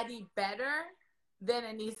nobody better than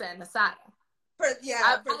Anissa and Asada.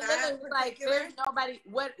 Like, there's nobody.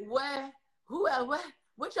 What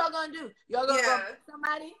y'all gonna do? Y'all gonna go with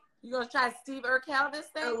somebody? You gonna try Steve Urkel this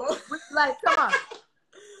thing? Like, come on.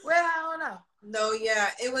 Well, I don't know. No,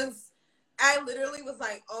 yeah, it was. I literally was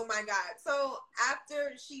like, oh my God. So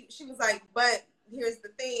after she was like, but here's the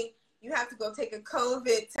thing, you have to go take a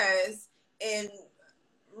COVID test in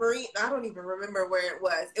Marine. I don't even remember where it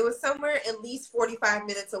was. It was somewhere at least 45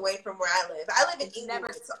 minutes away from where I live. I live in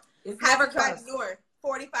England. It's never close. North,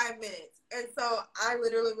 45 minutes. And so I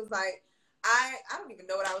literally was like, I don't even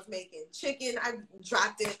know what I was making. Chicken, I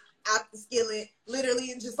dropped it out the skillet,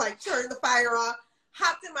 literally, and just like turned the fire off,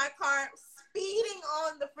 hopped in my car, speeding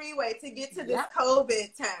on the freeway to get to this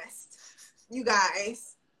COVID test. You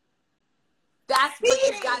guys. That's what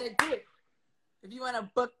you gotta do. If you want to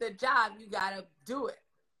book the job, you gotta do it.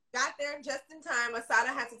 Got there just in time.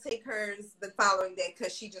 Asada had to take hers the following day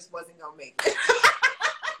because she just wasn't gonna make it.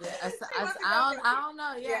 I don't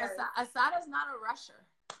know. Yeah, Asada's not a rusher.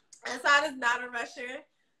 Asada's not a rusher.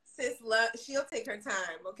 Sis, she'll take her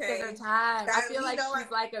time. Okay, take her time. I feel like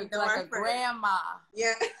she's like a grandma.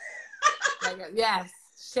 Yeah. Yes.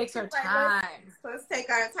 Takes her time. Let's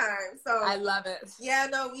take our time. So I love it. Yeah,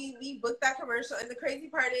 no, we booked that commercial, and the crazy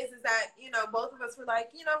part is that, you know, both of us were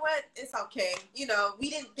like, you know what, it's okay. You know,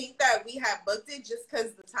 we didn't think that we had booked it just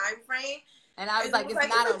because the time frame. And I was like, it's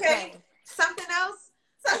not okay. Something else.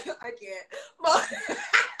 So I can't. Well,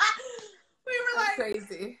 we were like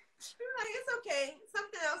crazy. We were like, it's okay.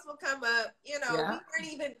 Something else will come up. You know, we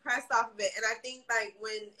weren't even pressed off of it. And I think like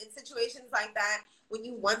when in situations like that, when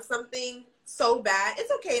you want something so bad,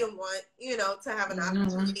 it's okay to want, you know, to have an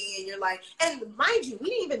opportunity, and you're like, and mind you, we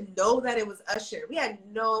didn't even know that it was Usher. We had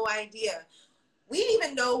no idea. We didn't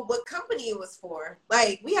even know what company it was for.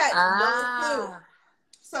 Like, we had no clue.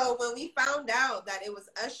 So when we found out that it was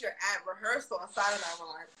Usher at rehearsal, Asada and I were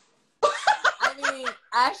like, I mean,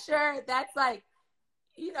 Usher, that's like,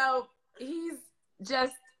 you know, he's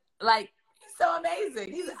just like, he's so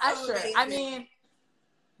amazing. He's Usher. Amazing. I mean,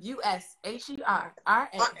 USHERRYNOND.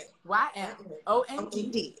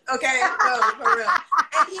 Okay, no, for real.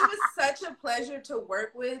 And he was such a pleasure to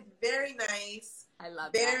work with. Very nice. I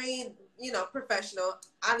love very, you know, professional.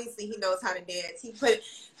 Obviously, he knows how to dance. He put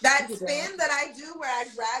that spin that I do where I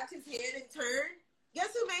grabbed his hand and turned.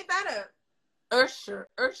 Guess who made that up? Usher.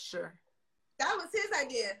 That was his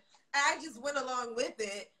idea. I just went along with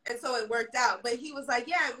it, and so it worked out. But he was like,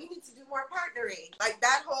 yeah, we need to do more partnering. Like,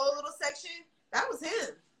 that whole little section, that was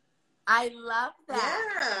him. I love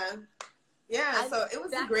that. Yeah. So it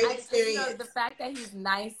was a great experience. You know, the fact that he's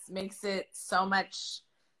nice makes it so much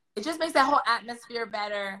it just makes that whole atmosphere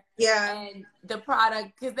better. Yeah. And the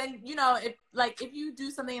product, because then, you know, if you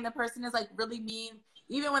do something and the person is like really mean,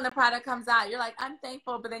 even when the product comes out, you're like, I'm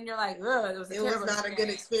thankful, but then you're like, ugh, it was not a good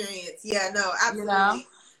experience. Yeah, no, absolutely. You know?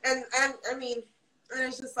 And I mean, and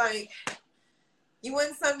it's just like, you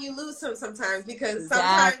win some, you lose some sometimes, because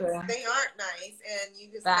sometimes they aren't nice and you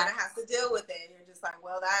just kind of have to deal with it. And you're just like,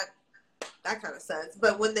 well, that kind of sucks.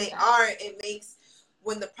 But when they are, it makes,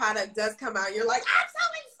 when the product does come out, you're like, I'm so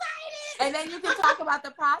excited. And then you can talk about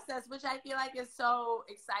the process, which I feel like is so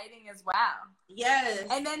exciting as well. Yes.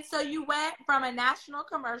 And then so you went from a national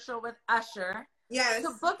commercial with Usher, yes,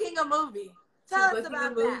 to booking a movie. Tell us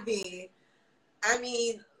about that. I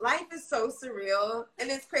mean, life is so surreal,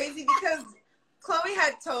 and it's crazy because Chloe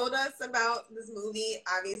had told us about this movie,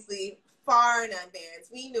 obviously, far in advance.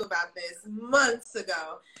 We knew about this months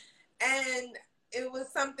ago. And it was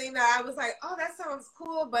something that I was like, oh, that sounds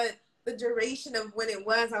cool. But the duration of when it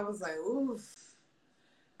was, I was like, oof,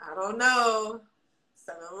 I don't know.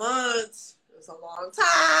 7 months. It was a long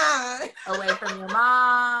time. Away from your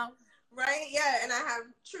mom. Right? Yeah. And I have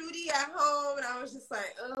Trudy at home. And I was just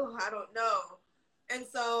like, oh, I don't know. And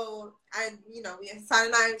so Hassan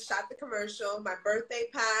and I shot the commercial. My birthday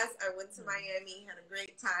passed. I went to Miami, had a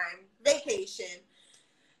great time, vacation.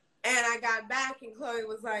 And I got back and Chloe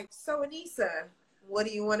was like, so Anissa, what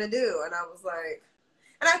do you want to do? And I was like,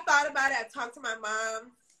 and I thought about it. I talked to my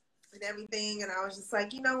mom and everything. And I was just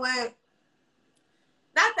like, you know what?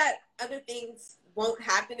 Not that other things won't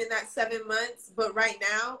happen in that 7 months, but right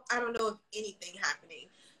now, I don't know of anything happening.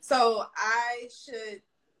 So I should,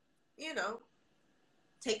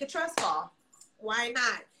 take a trust fall. Why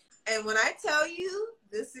not? And when I tell you,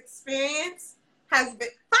 this experience has been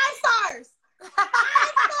 5 stars. 5 stars.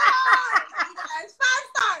 You guys, 5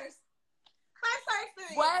 stars. 5-star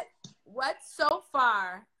experience. What so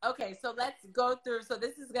far? Okay, so let's go through. So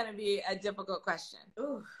this is going to be a difficult question.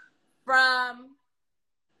 Ooh. From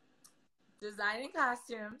designing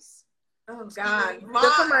costumes. Oh God.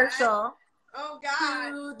 The commercial. Oh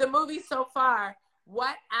God. To the movie so far.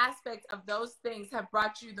 What aspect of those things have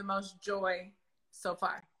brought you the most joy so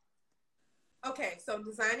far? Okay, so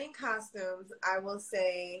designing costumes, I will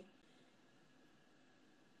say,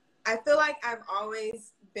 I feel like I've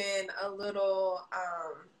always been a little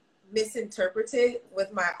misinterpreted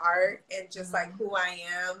with my art and just like who I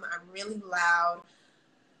am. I'm really loud,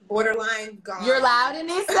 borderline gone. You're loud,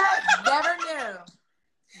 Anissa? Never knew.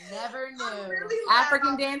 Never knew. Really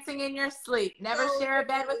African dancing in your sleep. Never share a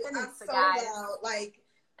bed with Anissa, guys. Loud, like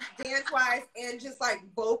dance-wise and just like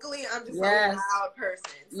vocally, I'm just a loud person.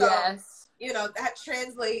 So, that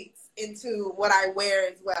translates into what I wear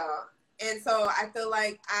as well. And so I feel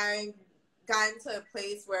like I've gotten to a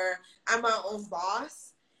place where I'm my own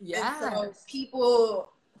boss. Yeah. And so people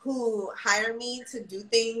who hire me to do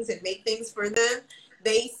things and make things for them,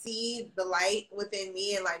 they see the light within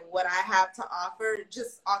me and like what I have to offer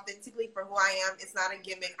just authentically for who I am. It's not a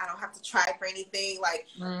gimmick. I don't have to try for anything. Like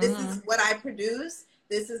this is what I produce.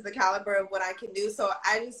 This is the caliber of what I can do. So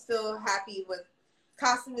I just feel happy with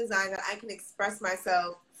costume design that I can express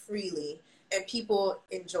myself freely and people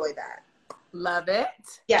enjoy that. Love it.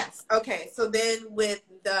 Yes. Okay. So then with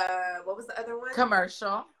what was the other one?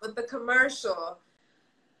 Commercial. With the commercial.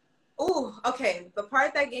 Ooh, okay. The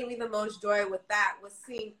part that gave me the most joy with that was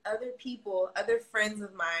seeing other people, other friends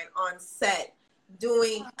of mine on set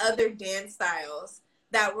doing other dance styles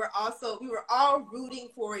that we were all rooting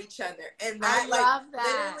for each other. And that, love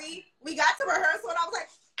that. Literally, we got to rehearsal and I was like,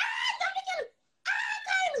 Dominican,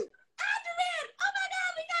 Kylie, Duran, oh my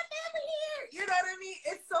God, we got family here. You know what I mean?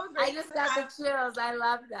 It's so great. I just got the chills. I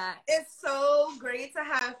love that. It's so great to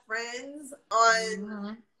have friends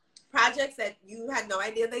on projects that you had no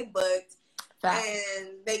idea they booked. And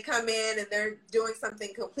they come in and they're doing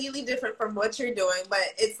something completely different from what you're doing, but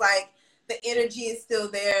it's like the energy is still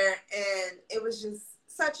there, and it was just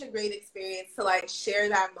such a great experience to like share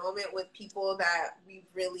that moment with people that we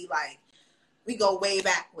really like. We go way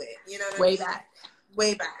back with, you know what I mean?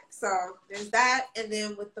 Way back. So there's that, and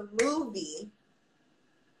then with the movie.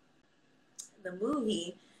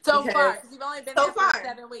 So far, because you've only been there for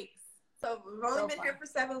 7 weeks. So we've only been here for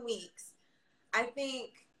 7 weeks. I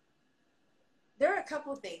think there are a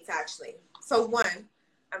couple things, actually. So one,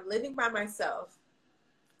 I'm living by myself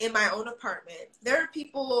in my own apartment. There are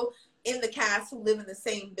people in the cast who live in the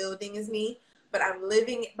same building as me, but I'm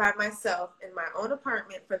living by myself in my own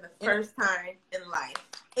apartment for the first time in life.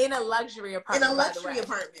 In a luxury apartment.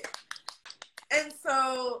 Apartment. And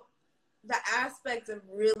so the aspect of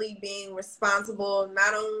really being responsible,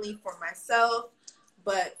 not only for myself,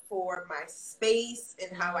 but for my space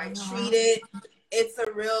and how I treat it. It's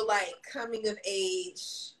a real like coming of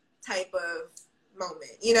age type of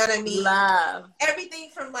moment. You know what I mean? Love. Everything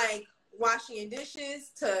from like washing your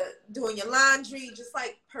dishes to doing your laundry, just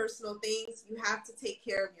like personal things. You have to take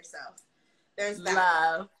care of yourself. There's that.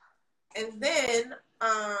 Love. And then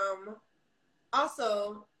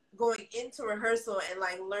also going into rehearsal and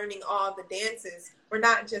like learning all the dances. We're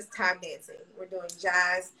not just tap dancing. We're doing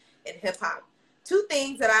jazz and hip hop. Two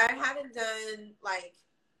things that I haven't done like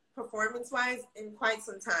performance wise in quite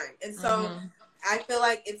some time. And so I feel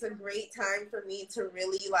like it's a great time for me to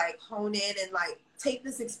really like hone in and like take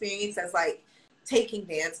this experience as like taking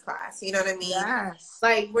dance class. You know what I mean? Yes.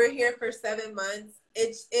 Like we're here for 7 months.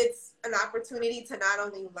 It's an opportunity to not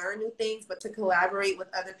only learn new things, but to collaborate with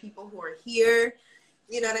other people who are here.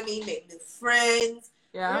 You know what I mean? Make new friends.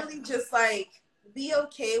 Yeah. Really just like be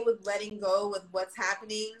okay with letting go with what's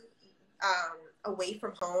happening away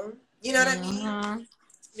from home. You know what I mean?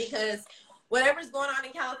 Because whatever's going on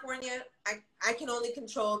in California, I can only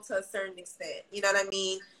control to a certain extent. You know what I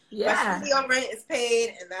mean? Yeah. My studio rent is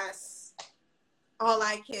paid, and that's all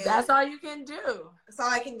I can. That's all you can do. That's all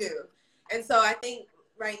I can do. And so I think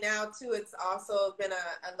right now, too, it's also been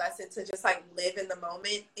a lesson to just, like, live in the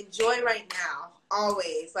moment. Enjoy right now,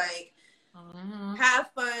 always. Like, have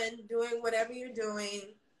fun doing whatever you're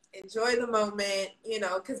doing. Enjoy the moment, you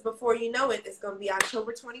know, because before you know it, it's going to be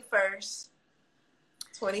October 21st,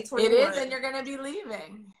 2021. It is, and you're going to be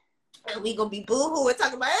leaving. And we going to be boo-hooing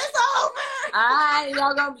talking about it's over.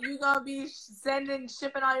 You going to be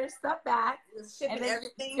shipping all your stuff back. Shipping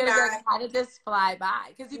everything back. Like, how did this fly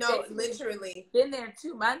by? Because you've literally been there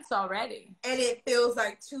 2 months already. And it feels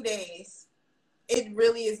like 2 days. It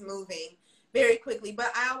really is moving very quickly.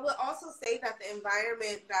 But I will also say that the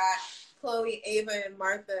environment that Chloe, Ava, and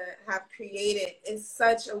Martha have created is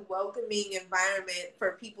such a welcoming environment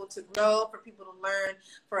for people to grow, for people to learn,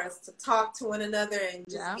 for us to talk to one another and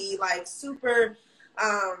just be like super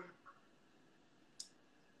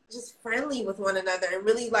just friendly with one another and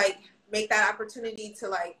really like make that opportunity to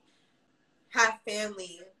like have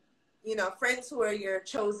family, you know, friends who are your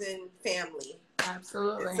chosen family.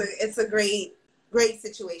 Absolutely. It's a great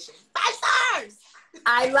situation. 5 stars!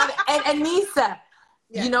 I love it. And Nisa,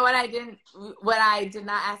 you know what I did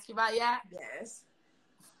not ask you about yet? Yes.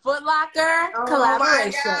 Foot Locker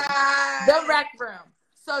collaboration. The Rec Room.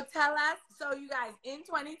 So tell us, you guys, in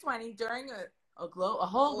 2020, during a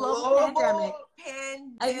whole global pandemic,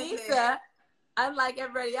 Anissa, unlike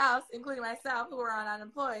everybody else, including myself, who were on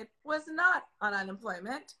unemployed, was not on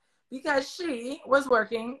unemployment because she was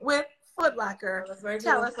working with Foot Locker.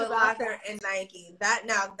 Tell us about Foot Locker and Nike.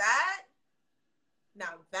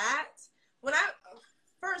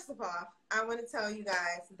 First of all, I want to tell you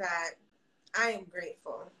guys that I am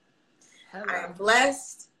grateful. Hello. I am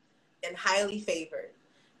blessed and highly favored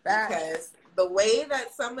because the way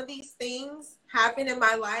that some of these things happen in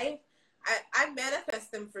my life, I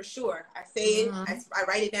manifest them for sure. I say it, I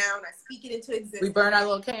write it down, I speak it into existence. We burn our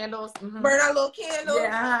little candles.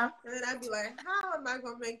 Yeah. And then I'd be like, how am I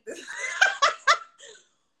going to make this?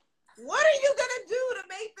 What are you going to do to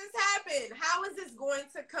make this happen? How is this going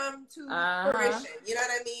to come to fruition? You know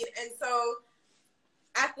what I mean? And so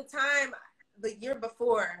at the time, the year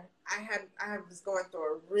before, I was going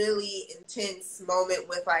through a really intense moment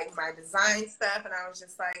with like my design stuff. And I was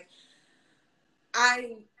just like,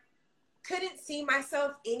 I couldn't see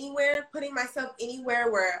myself putting myself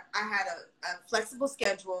anywhere where I had a flexible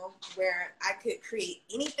schedule, where I could create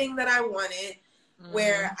anything that I wanted,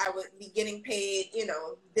 where I would be getting paid, you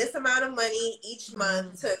know, this amount of money each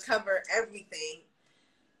month to cover everything.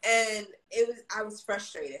 And I was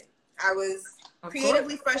frustrated. I was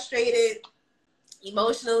creatively frustrated,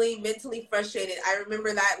 emotionally, mentally frustrated. I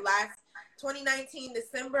remember that last 2019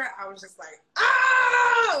 December, I was just like,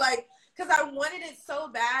 like, because I wanted it so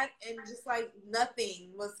bad and just like nothing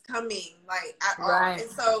was coming like at all.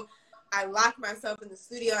 And so I locked myself in the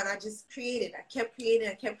studio and I just created. I kept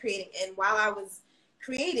creating. And while I was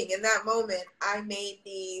creating in that moment, I made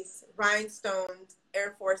these rhinestoned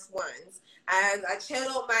Air Force Ones. I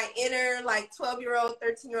channeled my inner like 12-year-old,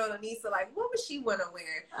 13-year-old Anissa, like what would she want to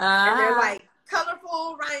wear? And they're like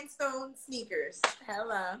colorful rhinestone sneakers.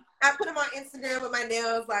 Hello. I put them on Instagram with my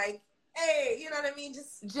nails like, hey, you know what I mean?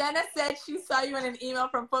 Just Jenna said she saw you in an email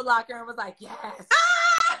from Foot Locker and was like, yes.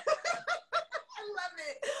 I love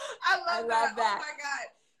it. I love that. Oh my God.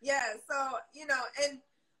 Yeah. So, you know, and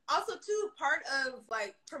also too, part of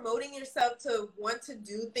like promoting yourself to want to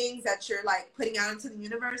do things that you're like putting out into the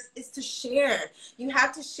universe is to share. You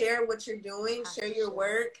have to share what you're doing, share your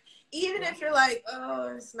work. Even if you're like,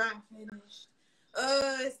 oh, it's not finished.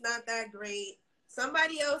 Oh, it's not that great.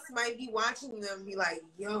 somebody else might be watching them and be like,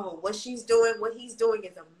 yo, what she's doing, what he's doing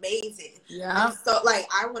is amazing. Yeah. And so, like,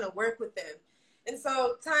 I want to work with them. And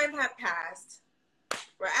so time had passed.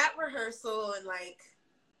 We're at rehearsal in, like,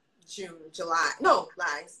 June, July. No,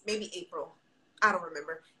 lies. Maybe April. I don't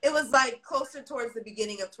remember. It was, like, closer towards the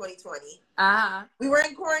beginning of 2020. Uh-huh. We were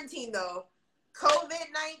in quarantine, though.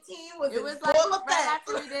 COVID-19 was in full effect. Right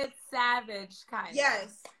after we did Savage, kind of.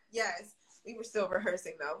 Yes, yes. We were still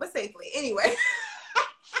rehearsing, though, but safely. Anyway.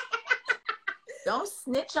 Don't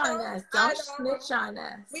snitch on us. Don't snitch on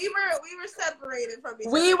us. We were separated from each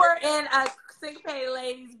other. We were in a Syncopated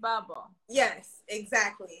Ladies bubble. Yes,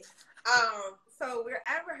 exactly. So we're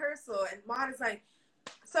at rehearsal, and Maud is like,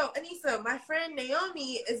 so, Anissa, my friend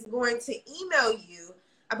Naomi is going to email you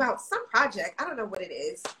about some project. I don't know what it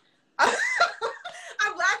is. I'm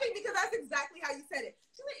laughing because that's exactly how you said it.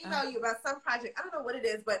 She's going to email you about some project. I don't know what it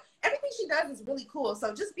is, but everything she does is really cool,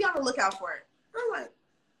 so just be on the lookout for it. I'm like,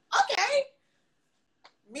 okay.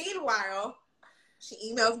 Meanwhile, she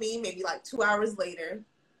emails me maybe like 2 hours later,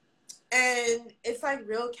 and it's like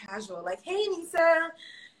real casual, like, hey, Anissa,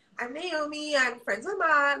 I'm Naomi, I'm friends with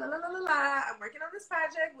Maud, la la la la la. I'm working on this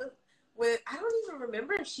project with I don't even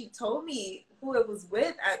remember if she told me who it was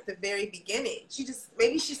with at the very beginning.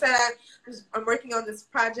 Maybe she said I'm working on this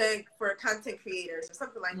project for content creators or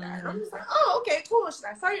something like that. And I'm just like, oh, okay, cool. She's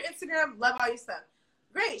like, I saw your Instagram, love all your stuff.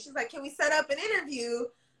 Great. She's like, can we set up an interview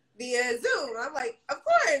via Zoom? I'm like, of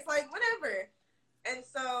course, like whatever. And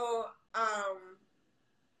so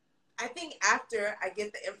I think after I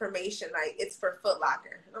get the information, like it's for Foot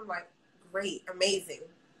Locker. And I'm like, great, amazing,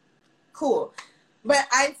 cool. But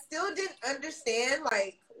I still didn't understand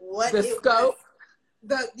like what the scope.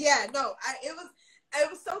 It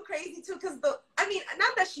was so crazy too, because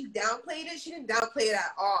not that she downplayed it, she didn't downplay it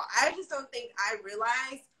at all. I just don't think I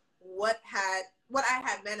realized what I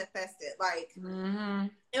had manifested. Like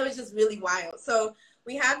it was just really wild. So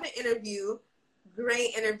we had the interview,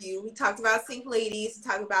 great interview. We talked about Sync Ladies, we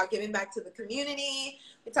talked about giving back to the community,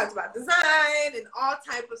 we talked about design and all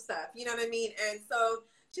type of stuff. You know what I mean? And so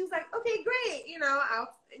she was like, okay, great. I'll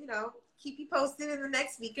keep you posted in the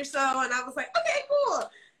next week or so. And I was like, okay, cool.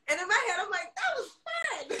 And in my head, I'm like, that was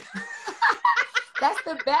fun. That's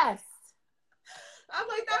the best. I'm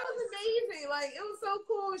like, that was amazing. Like, it was so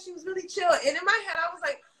cool. She was really chill. And in my head, I was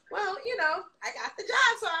like, well, I got the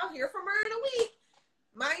job, so I'll hear from her in a week.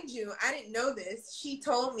 Mind you, I didn't know this. She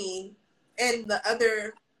told me and the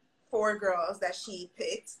other 4 girls that she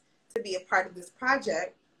picked to be a part of this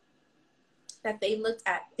project that they looked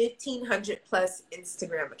at 1,500 plus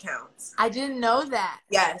Instagram accounts. I didn't know that.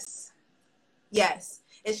 Yes.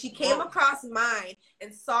 And she came across mine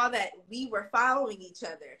and saw that we were following each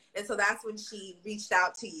other. And so that's when she reached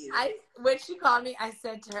out to you. When she called me, I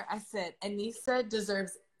said to her, Anissa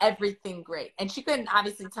deserves everything great. And she couldn't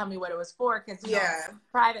obviously tell me what it was for because it's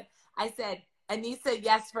private. I said, Anissa,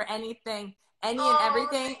 yes for anything, and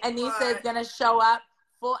everything. Anissa is going to show up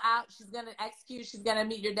full out. She's going to execute. She's going to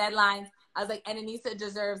meet your deadlines. I was like, and Anissa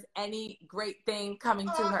deserves any great thing coming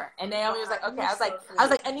to her. And Naomi was like, okay. I was like,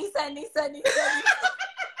 Anissa.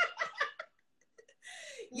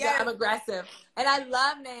 Yeah, I'm aggressive. And I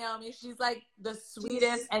love Naomi. She's like the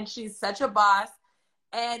sweetest and she's such a boss.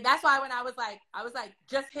 And that's why when I was like,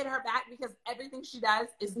 just hit her back because everything she does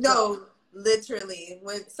is no, literally.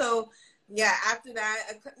 After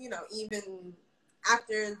that, even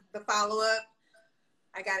after the follow-up,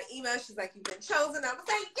 I got an email. She's like, you've been chosen. I was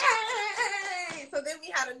like, yay! So then we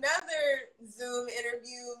had another Zoom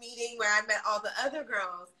interview meeting where I met all the other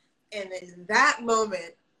girls. And in that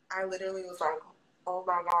moment, I literally was like, oh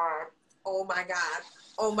my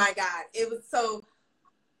God. It was so,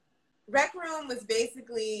 Rec Room was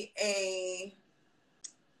basically a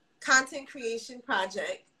content creation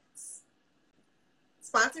project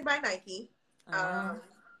sponsored by Nike and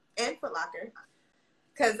Foot Locker.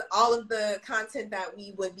 Because all of the content that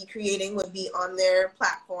we would be creating would be on their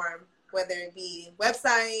platform, whether it be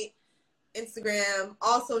website, Instagram,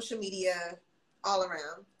 all social media, all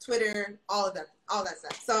around, Twitter, all that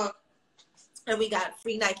stuff. So, and we got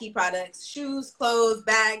free Nike products, shoes, clothes,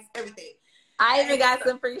 bags, everything. I even got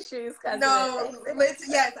some free shoes. Yes, I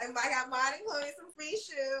got Maud and Chloe some free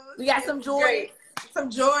shoes. We got some Jordans. Some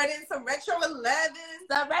Jordans, some Retro 11s.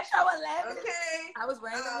 The Retro 11. Okay. I was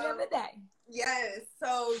wearing them the other day. Yes.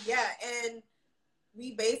 So, and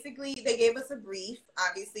we they gave us a brief,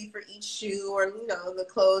 obviously, for each shoe or, the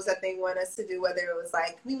clothes that they want us to do, whether it was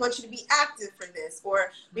like, we want you to be active for this,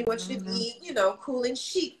 or we want you to be, cool and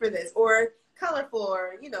chic for this, or colorful,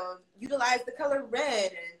 or, utilize the color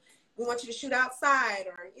red, and we want you to shoot outside,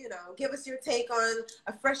 or, give us your take on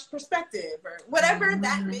a fresh perspective, or whatever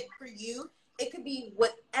that meant for you. it could be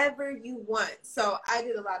whatever you want. So I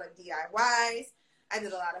did a lot of DIYs. I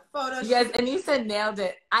did a lot of photos. Yes, Anissa nailed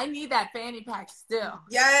it. I need that fanny pack still.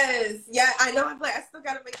 Yes. Yeah, I know. I'm like, I still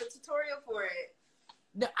got to make the tutorial for it.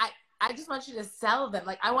 No, I just want you to sell them.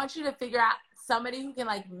 Like, I want you to figure out somebody who can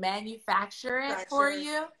like manufacture it for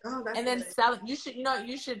you, and then sell it. You should,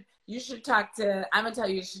 you should talk to. I'm gonna tell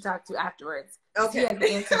you should talk to afterwards. Okay. He has the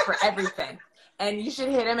answer for everything, and you should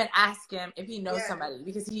hit him and ask him if he knows somebody,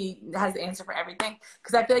 because he has the answer for everything.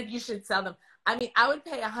 Because I feel like you should sell them. I mean, I would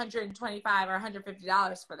pay $125 or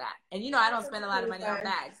 $150 for that, and I don't spend a lot of money on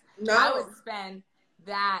bags. No, I would spend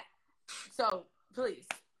that. So please,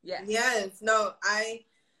 yes, no, I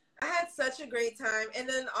had such a great time. And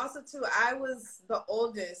then also too, I was the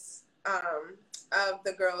oldest of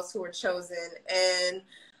the girls who were chosen, and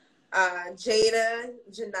Jada,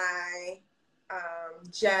 Janai,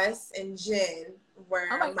 Jess, and Jen were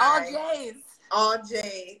all J's. All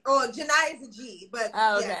J's. Oh, Janai is a G, but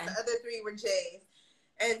yes, the other three were J's.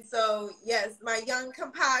 And so, yes, my young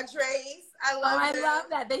compadres, I love them. Love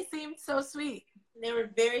that. They seemed so sweet. They were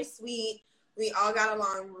very sweet. We all got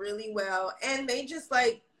along really well, and they just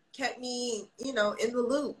like kept me, in the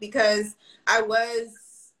loop, because I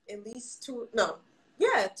was at least 2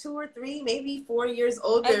 or 3, maybe 4 years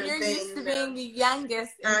older. And you're used to being the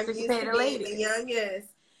youngest anticipated lady. The youngest.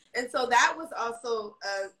 And so that was also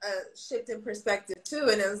a shift in perspective too.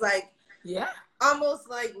 And it was like, almost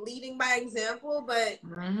like leading by example, but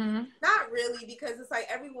not really, because it's like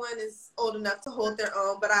everyone is old enough to hold their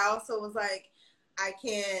own. But I also was like, I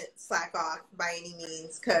can't slack off by any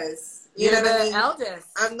means, because you're the eldest.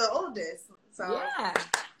 I'm the oldest. So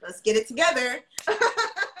let's get it together.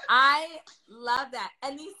 I love that.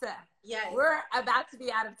 Anissa, yes, we're about to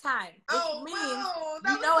be out of time. Which means,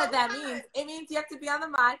 you know what that means. It means you have to be on the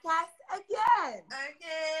podcast again.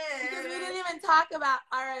 Because we didn't even talk about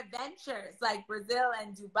our adventures, like Brazil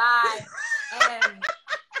and Dubai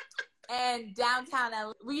and downtown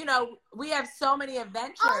LA. We have so many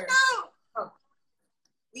adventures. Oh, no.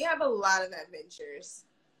 We have a lot of adventures.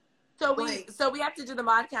 So we have to do the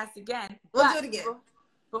podcast again. We'll do it again.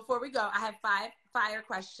 Before we go, I have 5 fire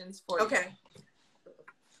questions for you. Okay.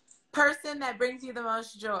 Person that brings you the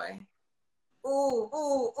most joy. Ooh.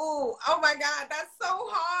 Oh my God, that's so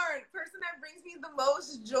hard. Person that brings me the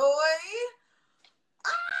most joy.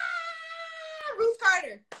 Ruth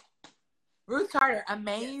Carter. Ruth Carter,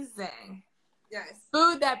 amazing. Yes.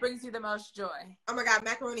 Food that brings you the most joy. Oh my God,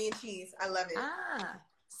 macaroni and cheese. I love it.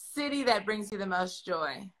 City that brings you the most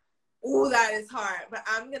joy. Ooh, that is hard. But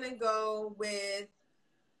I'm going to go with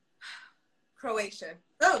Croatia.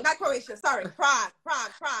 No, not Croatia. Sorry. Prague.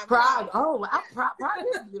 Oh, wow. Prague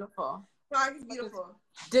is beautiful. Prague is beautiful.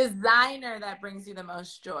 Designer that brings you the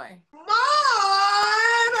most joy. Mom!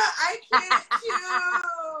 I can't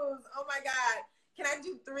choose. Oh my God. Can I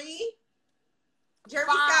do 3?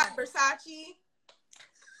 Jeremy Scott, Versace.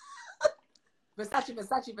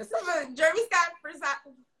 Versace. Jeremy Scott,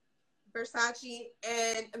 Versace,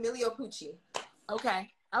 and Emilio Pucci.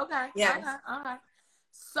 Okay. Yes. Okay.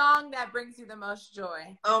 Song that brings you the most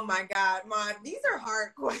joy. Oh my God, Mom, these are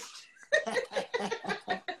hard questions.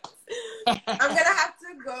 I'm gonna have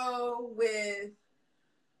to go with.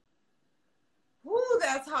 Ooh,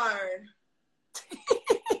 that's hard.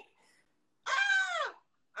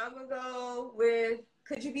 I'm gonna go with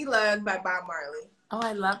 "Could You Be Loved" by Bob Marley. Oh,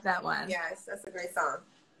 I love that one. Yes, that's a great song.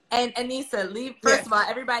 And Anissa, first of all,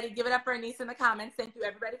 everybody give it up for Anissa in the comments. Thank you,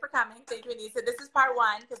 everybody, for coming. Thank you, Anissa. This is part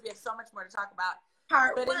 1, because we have so much more to talk about.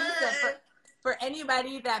 Part 1. Anissa, for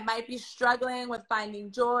anybody that might be struggling with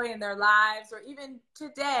finding joy in their lives, or even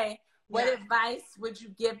today, what advice would you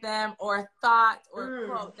give them, or thought or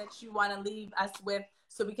quote that you want to leave us with,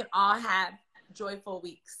 so we can all have joyful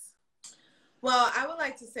weeks? Well, I would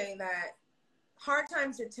like to say that hard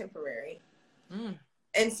times are temporary.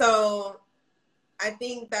 And so I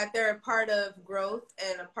think that they're a part of growth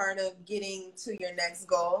and a part of getting to your next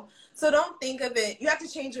goal. So don't think of it. You have to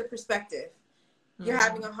change your perspective. You're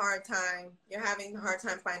having a hard time. You're having a hard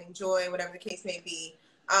time finding joy, whatever the case may be.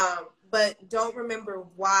 But don't remember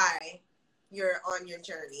why you're on your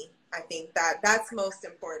journey. I think that that's most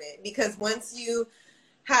important, because once you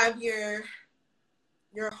have your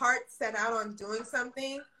heart set out on doing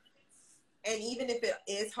something, and even if it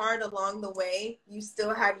is hard along the way, you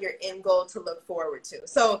still have your end goal to look forward to.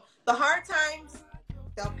 So the hard times,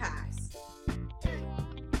 they'll pass.